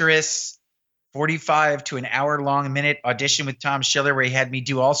torturous 45 to an hour long minute audition with Tom Schiller where he had me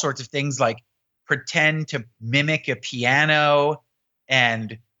do all sorts of things like pretend to mimic a piano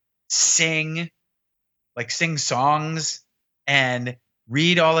and sing songs and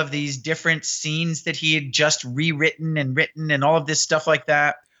read all of these different scenes that he had just rewritten and written and all of this stuff like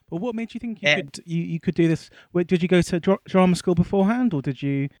that. But what made you think you could do this? Did you go to drama school beforehand, or did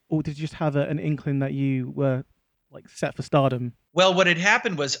you just have an inkling that you were like set for stardom? Well, what had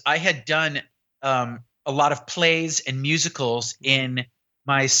happened was I had done a lot of plays and musicals in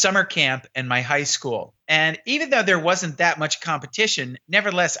my summer camp and my high school. And even though there wasn't that much competition,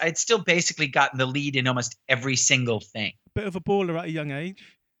 nevertheless, I'd still basically gotten the lead in almost every single thing. Bit of a baller at a young age.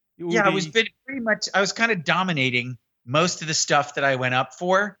 Yeah, I was pretty much. I was kind of dominating most of the stuff that I went up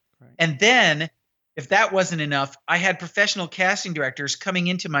for. Right. And then if that wasn't enough, I had professional casting directors coming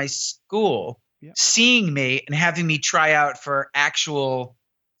into my school, seeing me and having me try out for actual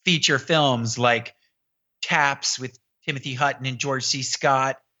feature films like Taps with Timothy Hutton and George C.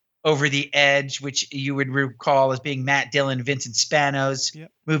 Scott, Over the Edge, which you would recall as being Matt Dillon, Vincent Spano's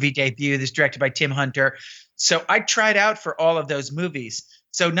movie debut. This directed by Tim Hunter. So I tried out for all of those movies.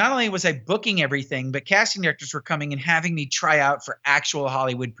 So not only was I booking everything, but casting directors were coming and having me try out for actual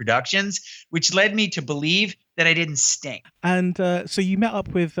Hollywood productions, which led me to believe that I didn't stink. And so you met up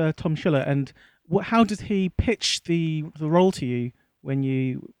with Tom Schiller, and how did he pitch the role to you when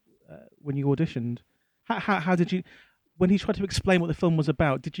you auditioned? How did you, when he tried to explain what the film was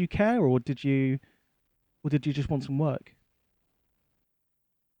about, did you care, or did you just want some work?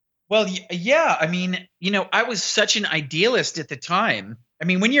 Well, yeah. I mean, I was such an idealist at the time. I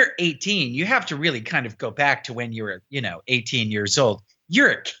mean, when you're 18, you have to really kind of go back to when you were, 18 years old.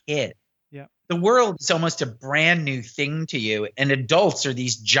 You're a kid. Yeah. The world is almost a brand new thing to you. And adults are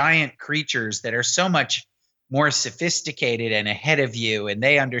these giant creatures that are so much more sophisticated and ahead of you. And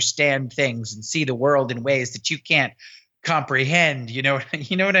they understand things and see the world in ways that you can't comprehend. You know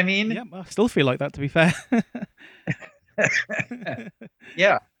what I mean? Yeah, I still feel like that, to be fair.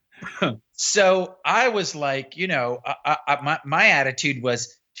 Yeah. So I was like, my attitude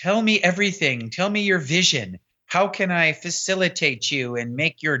was, tell me everything. Tell me your vision. How can I facilitate you and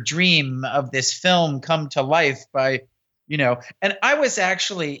make your dream of this film come to life by, and I was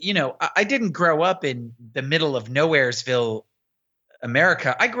actually, I didn't grow up in the middle of Nowheresville,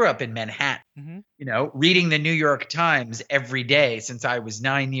 America. I grew up in Manhattan, reading the New York Times every day since I was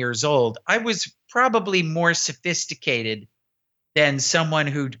 9 years old. I was probably more sophisticated than someone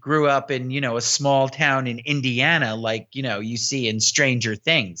who grew up in, a small town in Indiana, like, you see in Stranger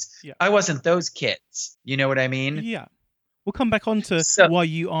Things. Yeah. I wasn't those kids. You know what I mean? Yeah. We'll come back on to why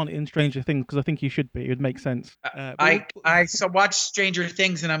you aren't in Stranger Things, because I think you should be. It would make sense. I watched Stranger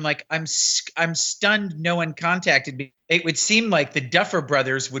Things, and I'm like, I'm stunned no one contacted me. It would seem like the Duffer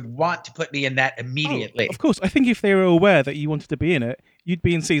Brothers would want to put me in that immediately. Of course. I think if they were aware that you wanted to be in it, you'd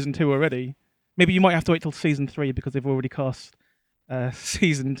be in season 2 already. Maybe you might have to wait till season 3 because they've already cast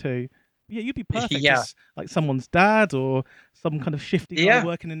season 2. Yeah, you'd be perfect. Yeah. Like someone's dad or some kind of shifty guy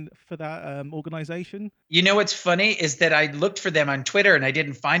working for that organization. You know what's funny is that I looked for them on Twitter and I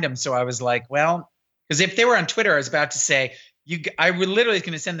didn't find them. So I was like, well, because if they were on Twitter, I was about to say, I was literally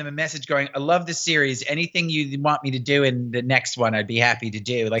going to send them a message going, I love the series. Anything you want me to do in the next one, I'd be happy to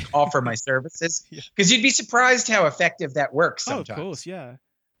do. Like offer my services. Because you'd be surprised how effective that works sometimes. Oh, of course, yeah.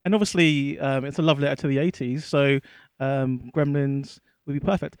 And obviously, it's a love letter to the 80s. So Gremlins would be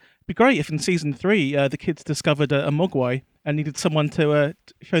perfect. It'd be great if in season 3 the kids discovered a Mogwai and needed someone to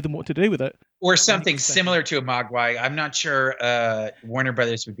show them what to do with it. Or something similar to a Mogwai. I'm not sure Warner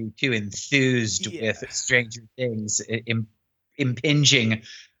Brothers would be too enthused with Stranger Things impinging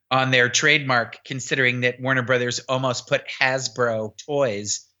on their trademark, considering that Warner Brothers almost put Hasbro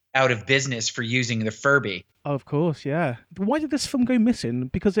toys out of business for using the Furby. Oh, of course, yeah. Why did this film go missing?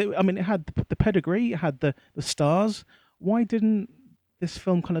 Because it had the pedigree, it had the stars. Why didn't this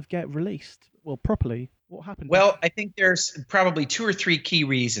film kind of get released properly? What happened? Well, I think there's probably 2 or 3 key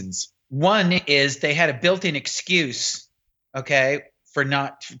reasons. One is they had a built-in excuse, for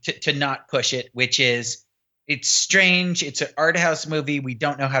not to not push it, which is it's strange. It's an art house movie. We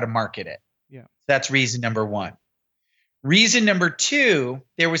don't know how to market it. Yeah, that's reason number 1. Reason number 2,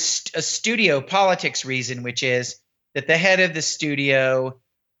 there was a studio politics reason, which is that the head of the studio,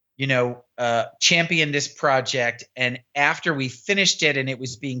 championed this project. And after we finished it and it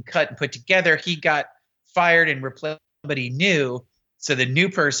was being cut and put together, he got fired and replaced somebody new. So the new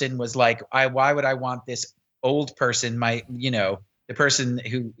person was like, why would I want this old person? The person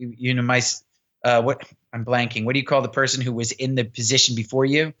who, what I'm blanking. What do you call the person who was in the position before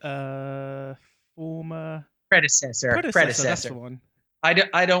you? Former predecessor. That's the one.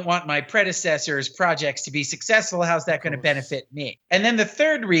 I don't want my predecessor's projects to be successful. How's that going to benefit me? And then the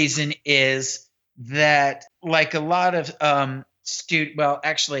third reason is that, like a lot of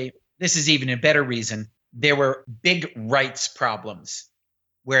actually, this is even a better reason. There were big rights problems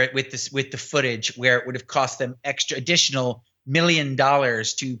with the footage, where it would have cost them additional $1 million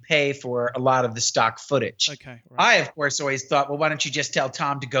to pay for a lot of the stock footage. Okay. Right. I, of course, always thought, well, why don't you just tell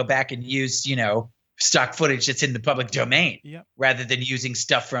Tom to go back and use, stock footage that's in the public domain, rather than using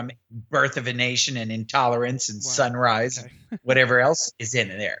stuff from Birth of a Nation and Intolerance and Sunrise, whatever else is in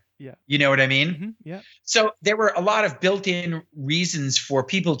there. Yeah. You know what I mean? Mm-hmm. Yeah. So there were a lot of built-in reasons for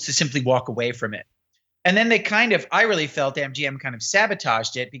people to simply walk away from it. And then I really felt MGM kind of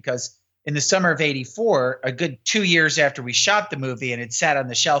sabotaged it, because in the summer of '84, a good 2 years after we shot the movie, and it sat on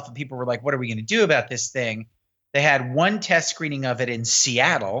the shelf, and people were like, "What are we going to do about this thing?" They had one test screening of it in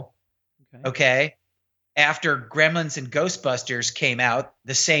Seattle. Okay. After Gremlins and Ghostbusters came out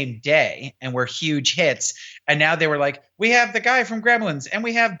the same day and were huge hits. And now they were like, we have the guy from Gremlins and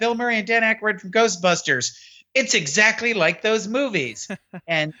we have Bill Murray and Dan Aykroyd from Ghostbusters. It's exactly like those movies.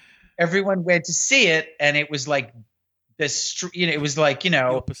 And everyone went to see it. And it was like this, it was like,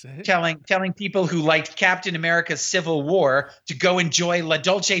 telling people who liked Captain America's Civil War to go enjoy La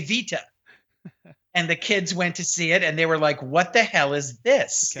Dolce Vita. And the kids went to see it and they were like, what the hell is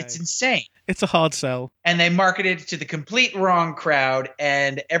this? Okay. It's insane. It's a hard sell. And they marketed it to the complete wrong crowd.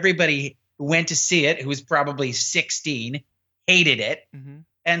 And everybody who went to see it, who was probably 16, hated it. Mm-hmm.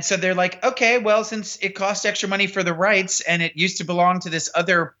 And so they're like, okay, well, since it cost extra money for the rights and it used to belong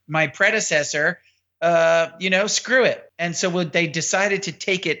to my predecessor, screw it. And so they decided to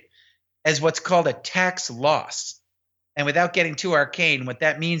take it as what's called a tax loss. And without getting too arcane, what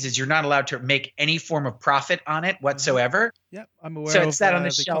that means is you're not allowed to make any form of profit on it whatsoever. Yep, I'm aware of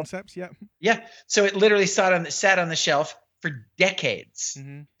the concepts. Yeah. Yeah. So it literally sat on the shelf for decades,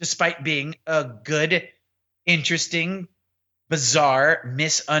 despite being a good, interesting, bizarre,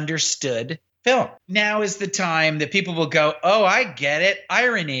 misunderstood film. Now is the time that people will go, oh, I get it.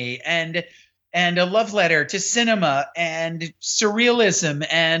 Irony and a love letter to cinema and surrealism,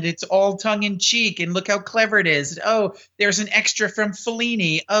 and it's all tongue-in-cheek, and look how clever it is. Oh, there's an extra from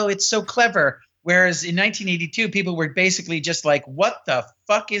Fellini. Oh, it's so clever. Whereas in 1982, people were basically just like, what the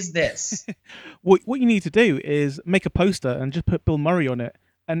fuck is this? What you need to do is make a poster and just put Bill Murray on it,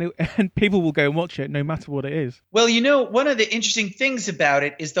 and people will go and watch it no matter what it is. Well, one of the interesting things about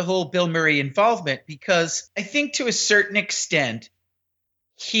it is the whole Bill Murray involvement, because I think to a certain extent,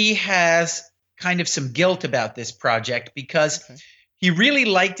 he has kind of some guilt about this project because he really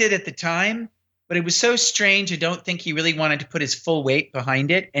liked it at the time, but it was so strange. I don't think he really wanted to put his full weight behind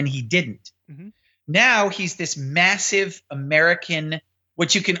it, and he didn't. Mm-hmm. Now he's this massive American,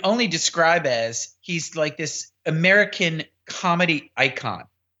 what you can only describe as he's like this American comedy icon.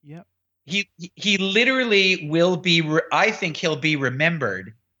 Yep. He literally will be, I think he'll be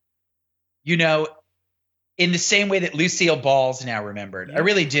remembered, in the same way that Lucille Ball's now remembered. Yeah, I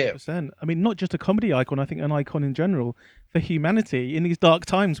really do. 100%. I mean, not just a comedy icon, I think an icon in general for humanity. In these dark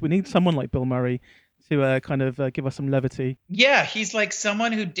times, we need someone like Bill Murray to kind of give us some levity. Yeah, he's like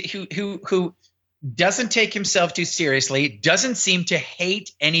someone who doesn't take himself too seriously, doesn't seem to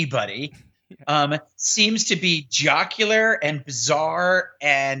hate anybody, seems to be jocular and bizarre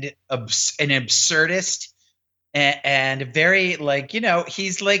and an absurdist. And very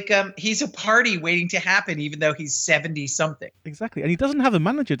he's he's a party waiting to happen, even though he's 70 something. Exactly. And he doesn't have a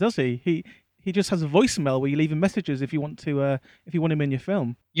manager, does he? He just has a voicemail where you leave him messages if you want him in your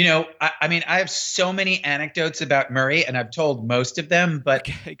film. I mean, I have so many anecdotes about Murray, and I've told most of them, but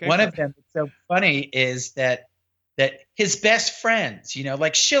one of them that's so funny is that his best friends,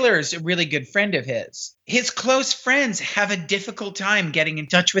 like Schiller's a really good friend of his close friends have a difficult time getting in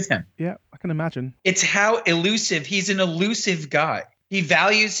touch with him. Yeah, I can imagine. It's how elusive. He's an elusive guy. He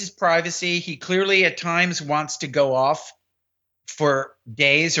values his privacy. He clearly at times wants to go off for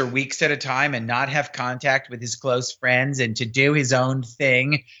days or weeks at a time and not have contact with his close friends and to do his own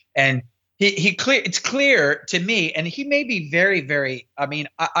thing. And it's clear to me, and he may be very, very, I mean,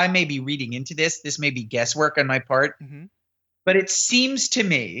 I may be reading into this. This may be guesswork on my part, but it seems to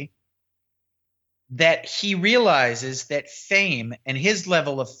me that he realizes that fame and his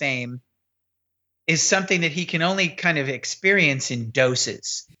level of fame is something that he can only kind of experience in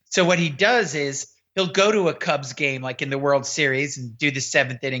doses. So what he does is he'll go to a Cubs game, like in the World Series, and do the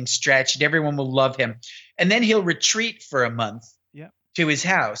 7th inning stretch, and everyone will love him. And then he'll retreat for a month to his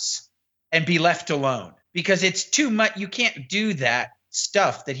house and be left alone because it's too much. You can't do that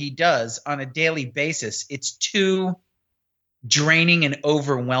stuff that he does on a daily basis. It's too draining and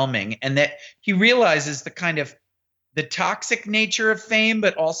overwhelming. And that he realizes the toxic nature of fame,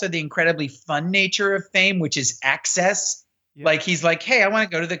 but also the incredibly fun nature of fame, which is access. Yeah. Like he's like, hey, I want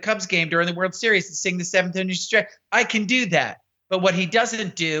to go to the Cubs game during the World Series and sing the 7th inning stretch. I can do that. But what he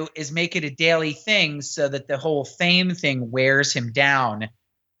doesn't do is make it a daily thing so that the whole fame thing wears him down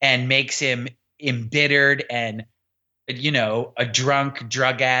and makes him embittered and, a drunk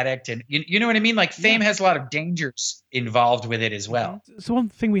drug addict. And you know what I mean? Like fame has a lot of dangers involved with it as well. So one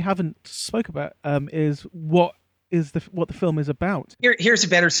thing we haven't spoke about is what the film is about. Here's a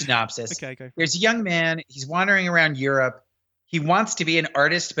better synopsis. Okay. There's a young man. He's wandering around Europe. He wants to be an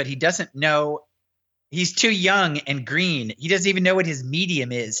artist, but he doesn't know He's too young and green. He doesn't even know what his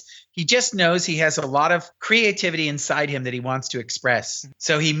medium is. He just knows he has a lot of creativity inside him that he wants to express.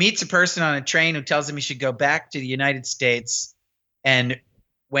 So he meets a person on a train who tells him he should go back to the United States. And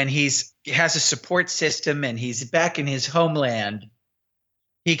when he has a support system and he's back in his homeland,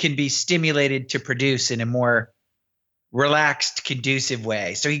 he can be stimulated to produce in a more relaxed, conducive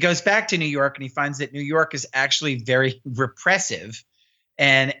way. So he goes back to New York and he finds that New York is actually very repressive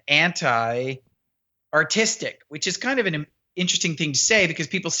and anti-artistic, which is kind of an interesting thing to say because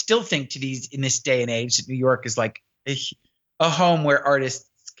people still think in this day and age that New York is like a home where artists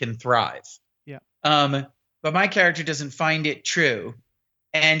can thrive. Yeah. But my character doesn't find it true.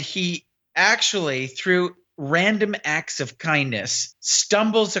 And he actually, through random acts of kindness,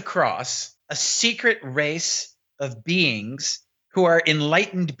 stumbles across a secret race of beings who are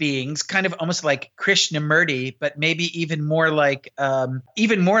enlightened beings, kind of almost like Krishnamurti, but maybe even more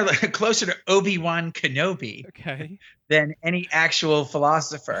closer to Obi-Wan Kenobi than any actual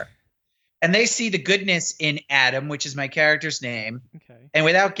philosopher. And they see the goodness in Adam, which is my character's name. Okay. And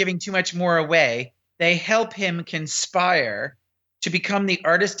without giving too much more away, they help him conspire to become the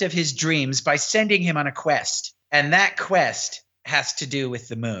artist of his dreams by sending him on a quest. And that quest has to do with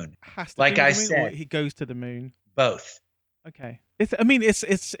the moon. Like I said, he goes to the moon. Both. Okay. It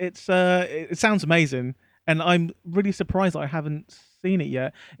sounds amazing, and I'm really surprised that I haven't seen it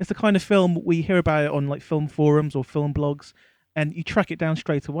yet. It's the kind of film we hear about it on like film forums or film blogs, and you track it down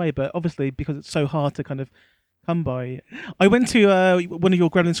straight away. But obviously, because it's so hard to kind of come by, I went to one of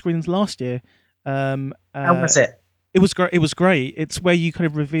your Gremlin screenings last year. How was it? It was great. It was great. It's where you kind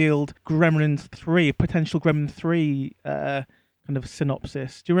of revealed Gremlins 3, potential Gremlin 3 kind of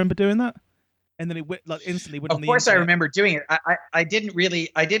synopsis. Do you remember doing that? And then it went, like, instantly went on the internet. Of course, I remember doing it. I didn't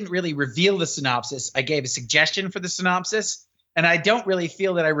really reveal the synopsis. I gave a suggestion for the synopsis, and I don't really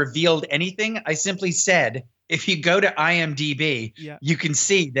feel that I revealed anything. I simply said, if you go to IMDb, you can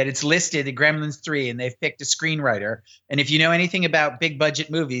see that it's listed in Gremlins 3, and they've picked a screenwriter. And if you know anything about big budget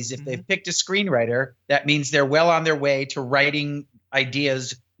movies, if they've picked a screenwriter, that means they're well on their way to writing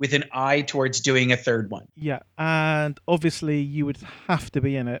ideas with an eye towards doing a third one. Yeah, and obviously you would have to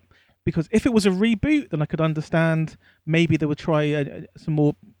be in it. Because if it was a reboot, then I could understand maybe they would try some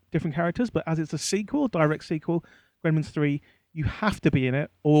more different characters. But as it's a sequel, direct sequel, Gremlins 3, you have to be in it,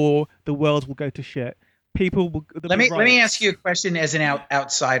 or the world will go to shit. People will. Let me ask you a question as an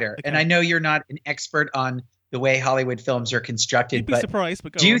outsider, okay. And I know you're not an expert on the way Hollywood films are constructed. You'd be surprised,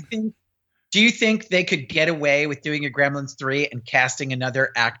 but do you think they could get away with doing a Gremlins 3 and casting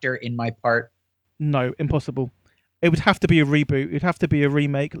another actor in my part? No, impossible. It would have to be a reboot. It'd have to be a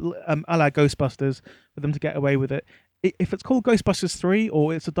remake, a la Ghostbusters, for them to get away with it. If it's called Ghostbusters 3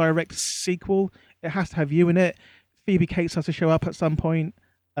 or it's a direct sequel, it has to have you in it. Phoebe Cates has to show up at some point.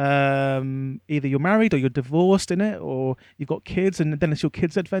 Either you're married or you're divorced in it, or you've got kids, and then it's your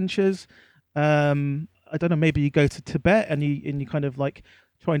kids' adventures. I don't know. Maybe you go to Tibet and you kind of like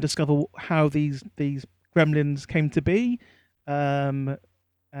try and discover how these gremlins came to be, and.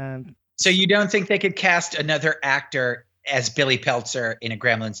 So you don't think they could cast another actor as Billy Peltzer in a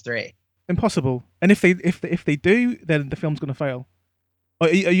Gremlins 3? Impossible. And if they do, then the film's going to fail.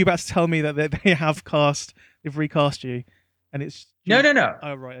 Are you about to tell me that they've recast you, and it's No.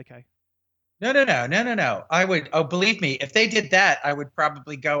 Oh right, okay. No. I would. Oh, believe me, if they did that, I would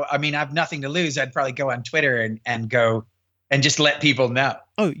probably go. I mean, I have nothing to lose. I'd probably go on Twitter and go and just let people know.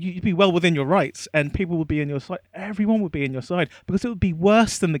 Oh, you'd be well within your rights, and people would be on your side. Everyone would be on your side, because it would be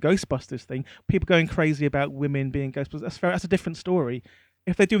worse than the Ghostbusters thing. People going crazy about women being Ghostbusters. That's fair. That's a different story.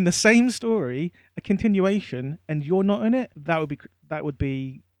 If they're doing the same story, a continuation, and you're not in it, that would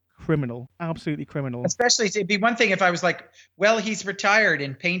be criminal. Absolutely criminal. Especially, it'd be one thing if I was like, well, he's retired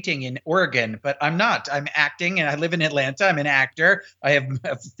in painting in Oregon, but I'm not. I'm acting, and I live in Atlanta. I'm an actor. I have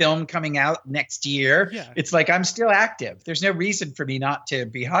a film coming out next year. Yeah. It's like I'm still active. There's no reason for me not to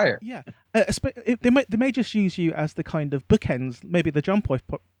be hired. Yeah. They may just use you as the kind of bookends, maybe the jump off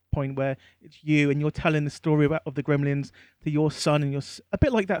point where it's you and you're telling the story of the Gremlins to your son, and you're a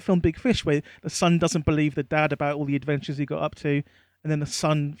bit like that film Big Fish, where the son doesn't believe the dad about all the adventures he got up to. And then the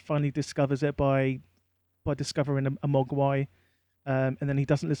son finally discovers it by discovering a mogwai, and then he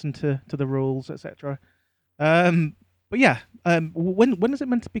doesn't listen to the rules, etc. But yeah, when is it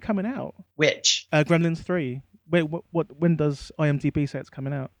meant to be coming out? Which Gremlins 3? When does IMDb say it's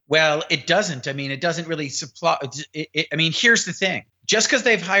coming out? Well, it doesn't. I mean, it doesn't really supply. I mean, here's the thing: just because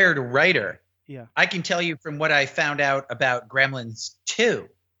they've hired a writer, I can tell you from what I found out about Gremlins 2,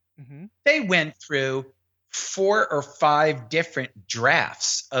 they went through 4 or 5 different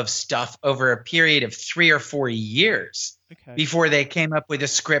drafts of stuff over a period of 3 or 4 years before they came up with a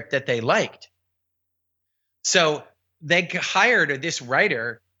script that they liked. So they hired this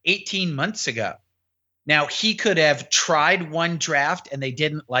writer 18 months ago. Now, he could have tried one draft and they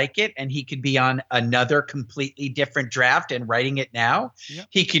didn't like it, and he could be on another completely different draft and writing it now. Yep.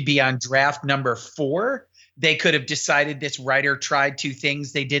 He could be on draft number 4. They could have decided this writer tried 2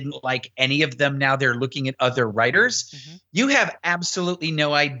 things. They didn't like any of them. Now they're looking at other writers. Mm-hmm. You have absolutely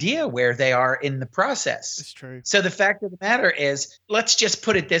no idea where they are in the process. It's true. So the fact of the matter is, let's just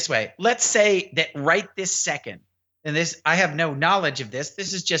put it this way. Let's say that right this second, and this, I have no knowledge of this.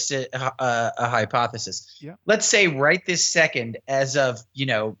 This is just a hypothesis. Yeah. Let's say right this second, as of,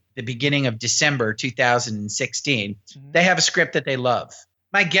 the beginning of December 2016, they have a script that they love.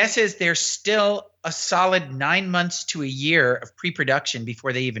 My guess is there's still a solid 9 months to a year of pre-production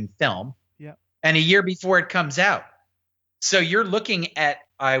before they even film. Yeah. And a year before it comes out. So you're looking at,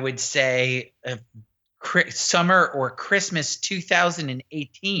 I would say, summer or Christmas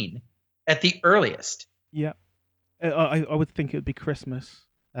 2018 at the earliest. Yeah. I would think it would be Christmas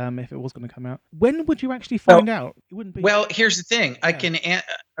if it was going to come out. When would you actually find out? It wouldn't be. Well, here's the thing. Yeah.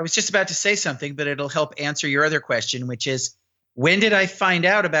 I was just about to say something, but it'll help answer your other question, which is, when did I find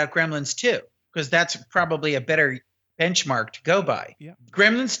out about Gremlins 2? Because that's probably a better benchmark to go by. Yeah.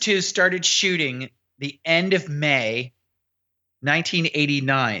 Gremlins 2 started shooting the end of May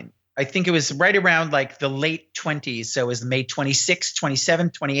 1989. I think it was right around like the late 20s. So it was May 26th,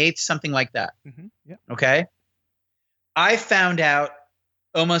 27th, 28th, something like that. Mm-hmm. Yeah. Okay. I found out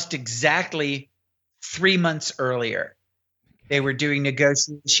almost exactly 3 months earlier. They were doing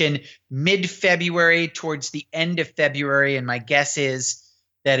negotiation mid-February, towards the end of February. And my guess is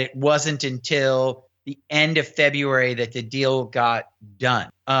that it wasn't until the end of February that the deal got done.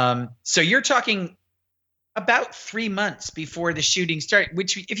 So you're talking about 3 months before the shooting started,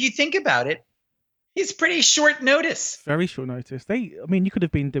 which, if you think about it, is pretty short notice. Very short notice. You could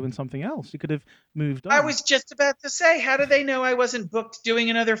have been doing something else. You could have moved on. I was just about to say, how do they know I wasn't booked doing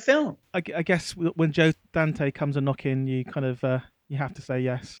another film? I guess when Joe Dante comes a knock in, you kind of you have to say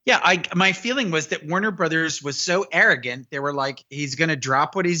yes. Yeah, my feeling was that Warner Brothers was so arrogant. They were like, he's going to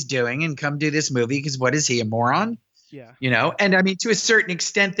drop what he's doing and come do this movie because what is he, a moron? Yeah. And I mean, to a certain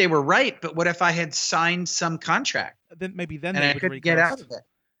extent, they were right. But what if I had signed some contract? Then maybe and I couldn't get out of it.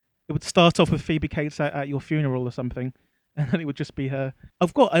 It would start off with Phoebe Cates at your funeral or something, and then it would just be her.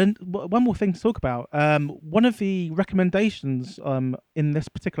 I've got one more thing to talk about. One of the recommendations in this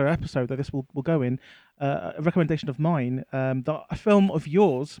particular episode that this will go in, a recommendation of mine, that a film of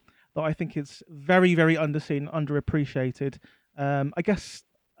yours that I think is very, very underseen, underappreciated, I guess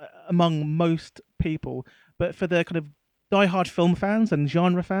among most people, but for the kind of diehard film fans and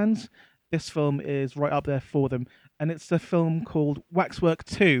genre fans, this film is right up there for them. And it's a film called Waxwork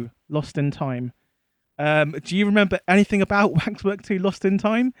 2, Lost in Time. Do you remember anything about Waxwork 2, Lost in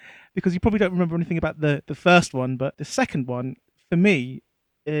Time? Because you probably don't remember anything about the first one, but the second one, for me,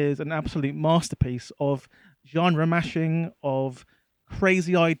 is an absolute masterpiece of genre mashing, of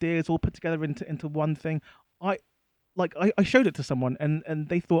crazy ideas all put together into one thing. I showed it to someone and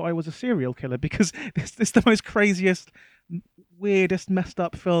they thought I was a serial killer because this is the most craziest, weirdest, messed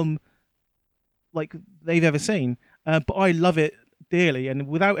up film like they've ever seen. But I love it dearly, and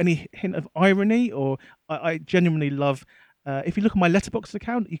without any hint of irony, or I genuinely love. If you look at my Letterboxd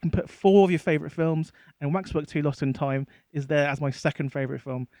account, you can put 4 of your favorite films, and Waxwork 2: Lost in Time is there as my second favorite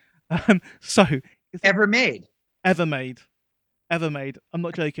film. Ever made. I'm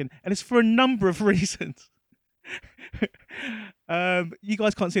not joking, and it's for a number of reasons. You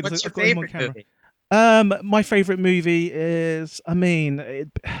guys can't see this. What's your I've got him on favorite camera. movie? My favorite movie is,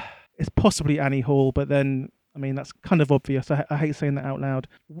 it's possibly Annie Hall, but then, that's kind of obvious. I hate saying that out loud.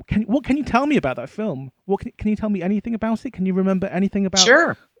 What can you tell me about that film? Can you tell me anything about it? Can you remember anything about?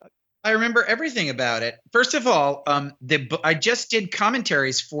 Sure. I remember everything about it. First of all, I just did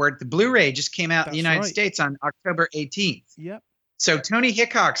commentaries for it. The Blu-ray just came out in the United States on October 18th. Yep. So Tony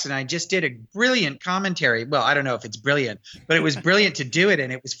Hickox and I just did a brilliant commentary. Well, I don't know if it's brilliant, but it was brilliant to do it.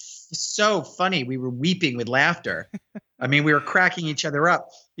 And it was so funny. We were weeping with laughter. We were cracking each other up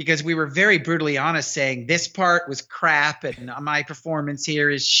because we were very brutally honest, saying this part was crap and my performance here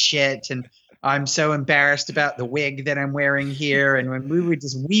is shit. And I'm so embarrassed about the wig that I'm wearing here. And when we were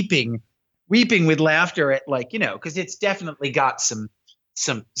just weeping with laughter at because it's definitely got some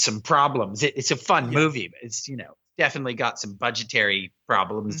problems. It's a fun movie, but it's, definitely got some budgetary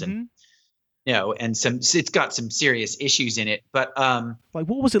problems and it's got some serious issues in it. But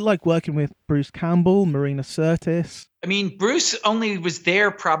what was it like working with Bruce Campbell, Marina Sirtis? Bruce only was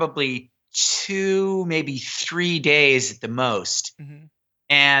there probably 2, maybe 3 days at the most. Mm-hmm.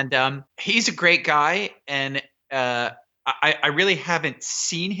 And he's a great guy. And I really haven't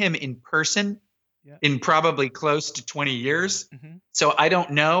seen him in person in probably close to 20 years. So I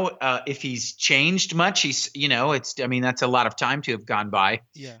don't know if he's changed much. That's a lot of time to have gone by.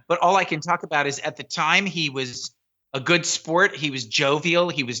 Yeah. But all I can talk about is at the time he was a good sport. He was jovial.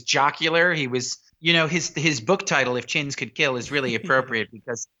 He was jocular. He was, his book title, If Chins Could Kill, is really appropriate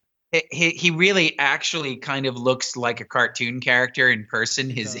because he really actually kind of looks like a cartoon character in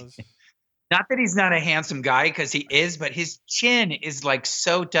person. Not that he's not a handsome guy, because he is, but his chin is like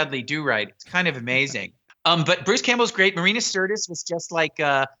so Dudley Do-Right. It's kind of amazing. But Bruce Campbell's great. Marina Sirtis was just like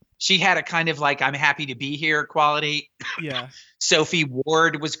she had a kind of like I'm happy to be here quality. Yeah. Sophie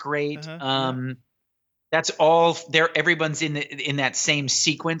Ward was great. That's all there. Everyone's in that same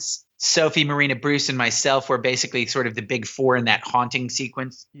sequence. Sophie, Marina, Bruce, and myself were basically sort of the big four in that haunting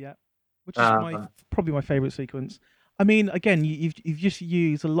sequence. Yeah, which is probably my favorite sequence. I mean, again, you've just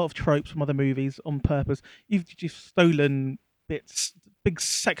used a lot of tropes from other movies on purpose. You've just stolen bits, big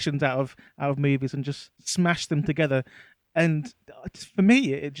sections out of movies, and just smashed them together. And for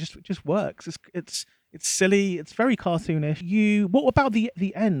me, it just works. It's silly. It's very cartoonish. What about the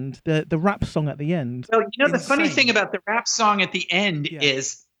end? The rap song at the end? Well, the funny thing about the rap song at the end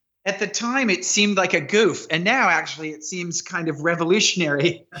is, at the time it seemed like a goof, and now actually it seems kind of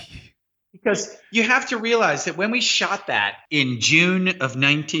revolutionary. Because you have to realize that when we shot that in June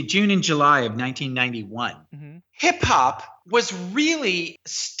and July of 1991, hip hop was really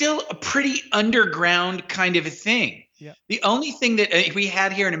still a pretty underground kind of a thing. Yeah. The only thing that we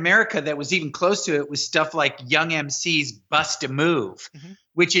had here in America that was even close to it was stuff like Young MC's Bust a Move,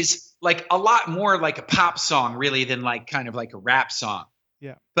 which is like a lot more like a pop song really than like kind of like a rap song.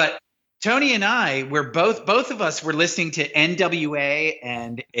 Yeah. But Tony and I were both of us were listening to NWA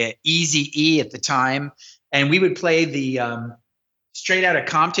and Eazy-E at the time, and we would play the Straight Outta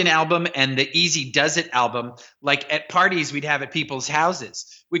Compton album and the Easy Does It album like at parties we'd have at people's houses,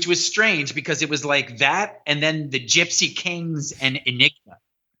 which was strange because it was like that and then the Gypsy Kings and Enigma.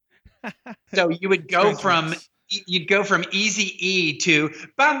 So you would go from Eazy-E to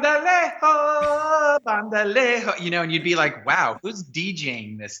Bandalejo, and you'd be like, wow, who's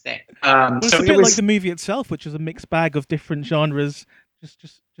DJing this thing? It's a bit like the movie itself, which is a mixed bag of different genres,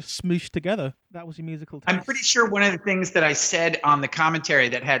 just smooshed together. That was your musical taste. I'm pretty sure one of the things that I said on the commentary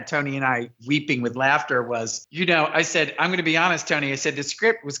that had Tony and I weeping with laughter was, I said, I'm going to be honest, Tony, I said the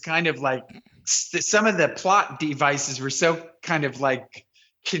script was kind of like, some of the plot devices were so kind of like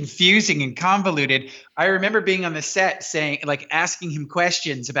confusing and convoluted. I remember being on the set saying, like, asking him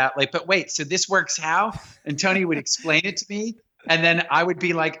questions about like, but wait, so this works how? And Tony would explain it to me. And then I would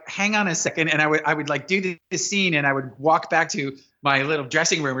be like, hang on a second. And I would like do this scene and I would walk back to my little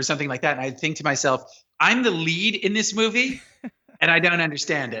dressing room or something like that. And I'd think to myself, I'm the lead in this movie and I don't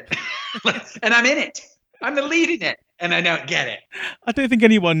understand it. And I'm in it. I'm the lead in it. And I don't get it. I don't think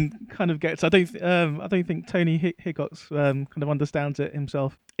anyone kind of gets. I don't think Tony Higgots kind of understands it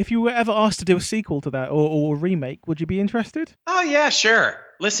himself. If you were ever asked to do a sequel to that or a remake, would you be interested? Oh yeah, sure.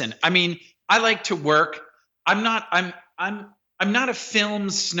 Listen, I mean, I like to work. I'm not a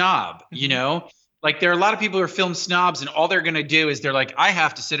film snob. Like there are a lot of people who are film snobs, and all they're going to do is they're like, I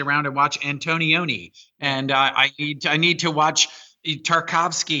have to sit around and watch Antonioni, and I need to watch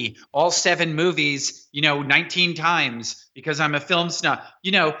Tarkovsky, all 7 movies, 19 times because I'm a film snob,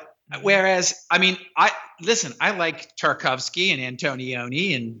 whereas, I mean, I like Tarkovsky and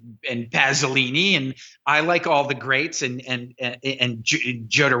Antonioni and Pasolini, and I like all the greats and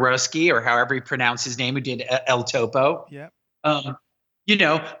Jodorowsky, or however you pronounce his name, who did El Topo. Yeah. I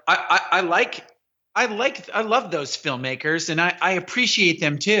love those filmmakers, and I appreciate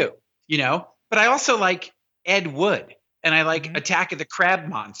them too, but I also like Ed Wood. And I like Attack of the Crab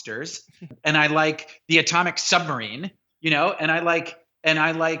Monsters, and I like The Atomic Submarine, and I like I'm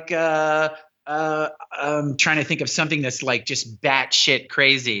trying to think of something that's like just batshit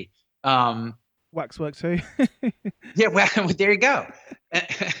crazy. Waxwork too. Yeah, well, there you go.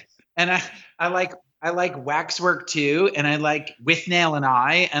 And I like Waxwork too, and I like Withnail and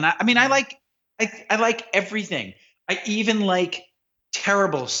I like everything. I even like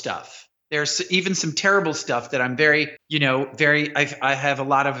terrible stuff. There's even some terrible stuff that I'm I have a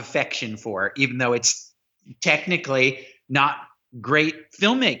lot of affection for, even though it's technically not great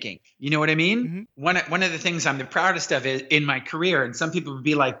filmmaking. You know what I mean? Mm-hmm. One of the things I'm the proudest of in my career, and some people would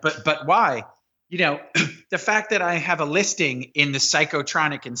be like, but why? The fact that I have a listing in the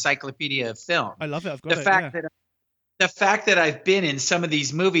Psychotronic Encyclopedia of Film. I love it. I've got The fact that I've been in some of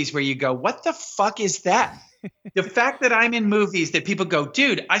these movies where you go, what the fuck is that? The fact that I'm in movies that people go,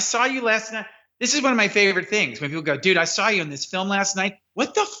 dude, I saw you last night. This is one of my favorite things when people go, dude, I saw you in this film last night.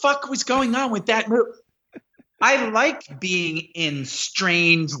 What the fuck was going on with that movie? I like being in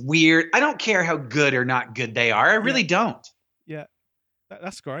strange, weird. I don't care how good or not good they are. I really don't. Yeah,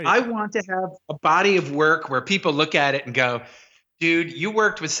 that's great. I want to have a body of work where people look at it and go, dude, you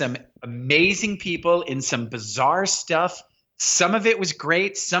worked with some amazing people in some bizarre stuff. Some of it was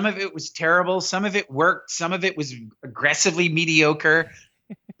great. Some of it was terrible. Some of it worked. Some of it was aggressively mediocre.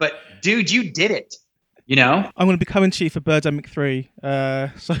 But dude, you did it. You know? I'm going to be coming to you for Birdemic 3.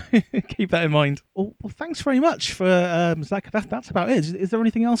 So keep that in mind. Well, thanks very much for Zach. That's about it. Is there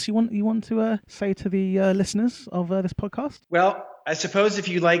anything else you want to say to the listeners of this podcast? Well, I suppose if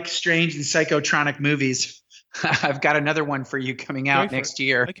you like strange and psychotronic movies, I've got another one for you coming out next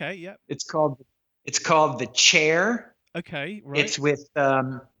year. Okay, yeah. It's called The Chair. Okay, right. It's with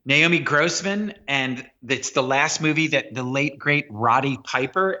Naomi Grossman, and it's the last movie that the late great Roddy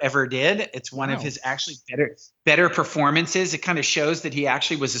Piper ever did. It's one of his actually better performances. It kind of shows that he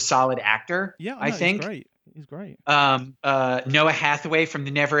actually was a solid actor. Yeah, I think. He's great. Noah Hathaway from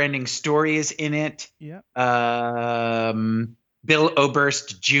The Neverending Story is in it. Yeah. Bill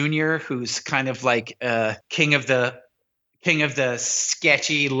Oberst Jr., who's kind of like king of the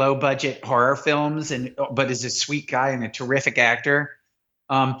sketchy, low budget horror films, but is a sweet guy and a terrific actor.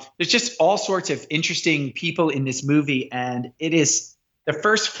 There's just all sorts of interesting people in this movie, and it is the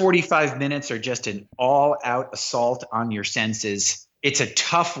first 45 minutes are just an all-out assault on your senses. It's a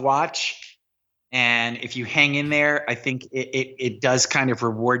tough watch, and if you hang in there, I think it does kind of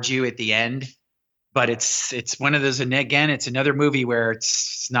reward you at the end. But it's one of those, and again, it's another movie where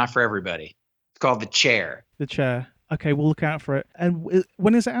it's not for everybody. It's called The Chair. The Chair. Okay, we'll look out for it. And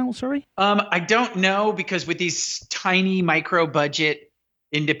when is it out? Sorry. I don't know, because with these tiny micro budget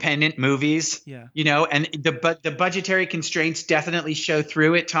independent movies, you know, and the budgetary constraints definitely show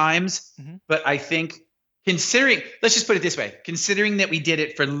through at times. Mm-hmm. But I think let's just put it this way, considering that we did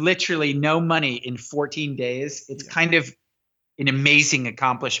it for literally no money in 14 days, it's kind of an amazing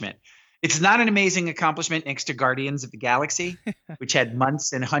accomplishment. It's not an amazing accomplishment next to Guardians of the Galaxy, which had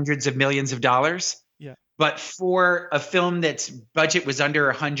months and hundreds of millions of dollars. Yeah. But for a film that's budget was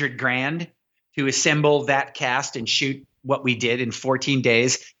under $100,000 to assemble that cast and shoot what we did in 14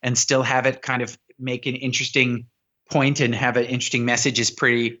 days and still have it kind of make an interesting point and have an interesting message is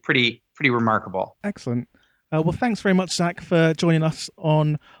pretty remarkable. Excellent. Well, thanks very much, Zach, for joining us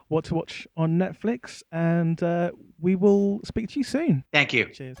on What to Watch on Netflix, and we will speak to you soon. Thank you.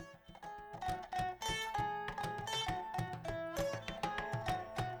 Cheers.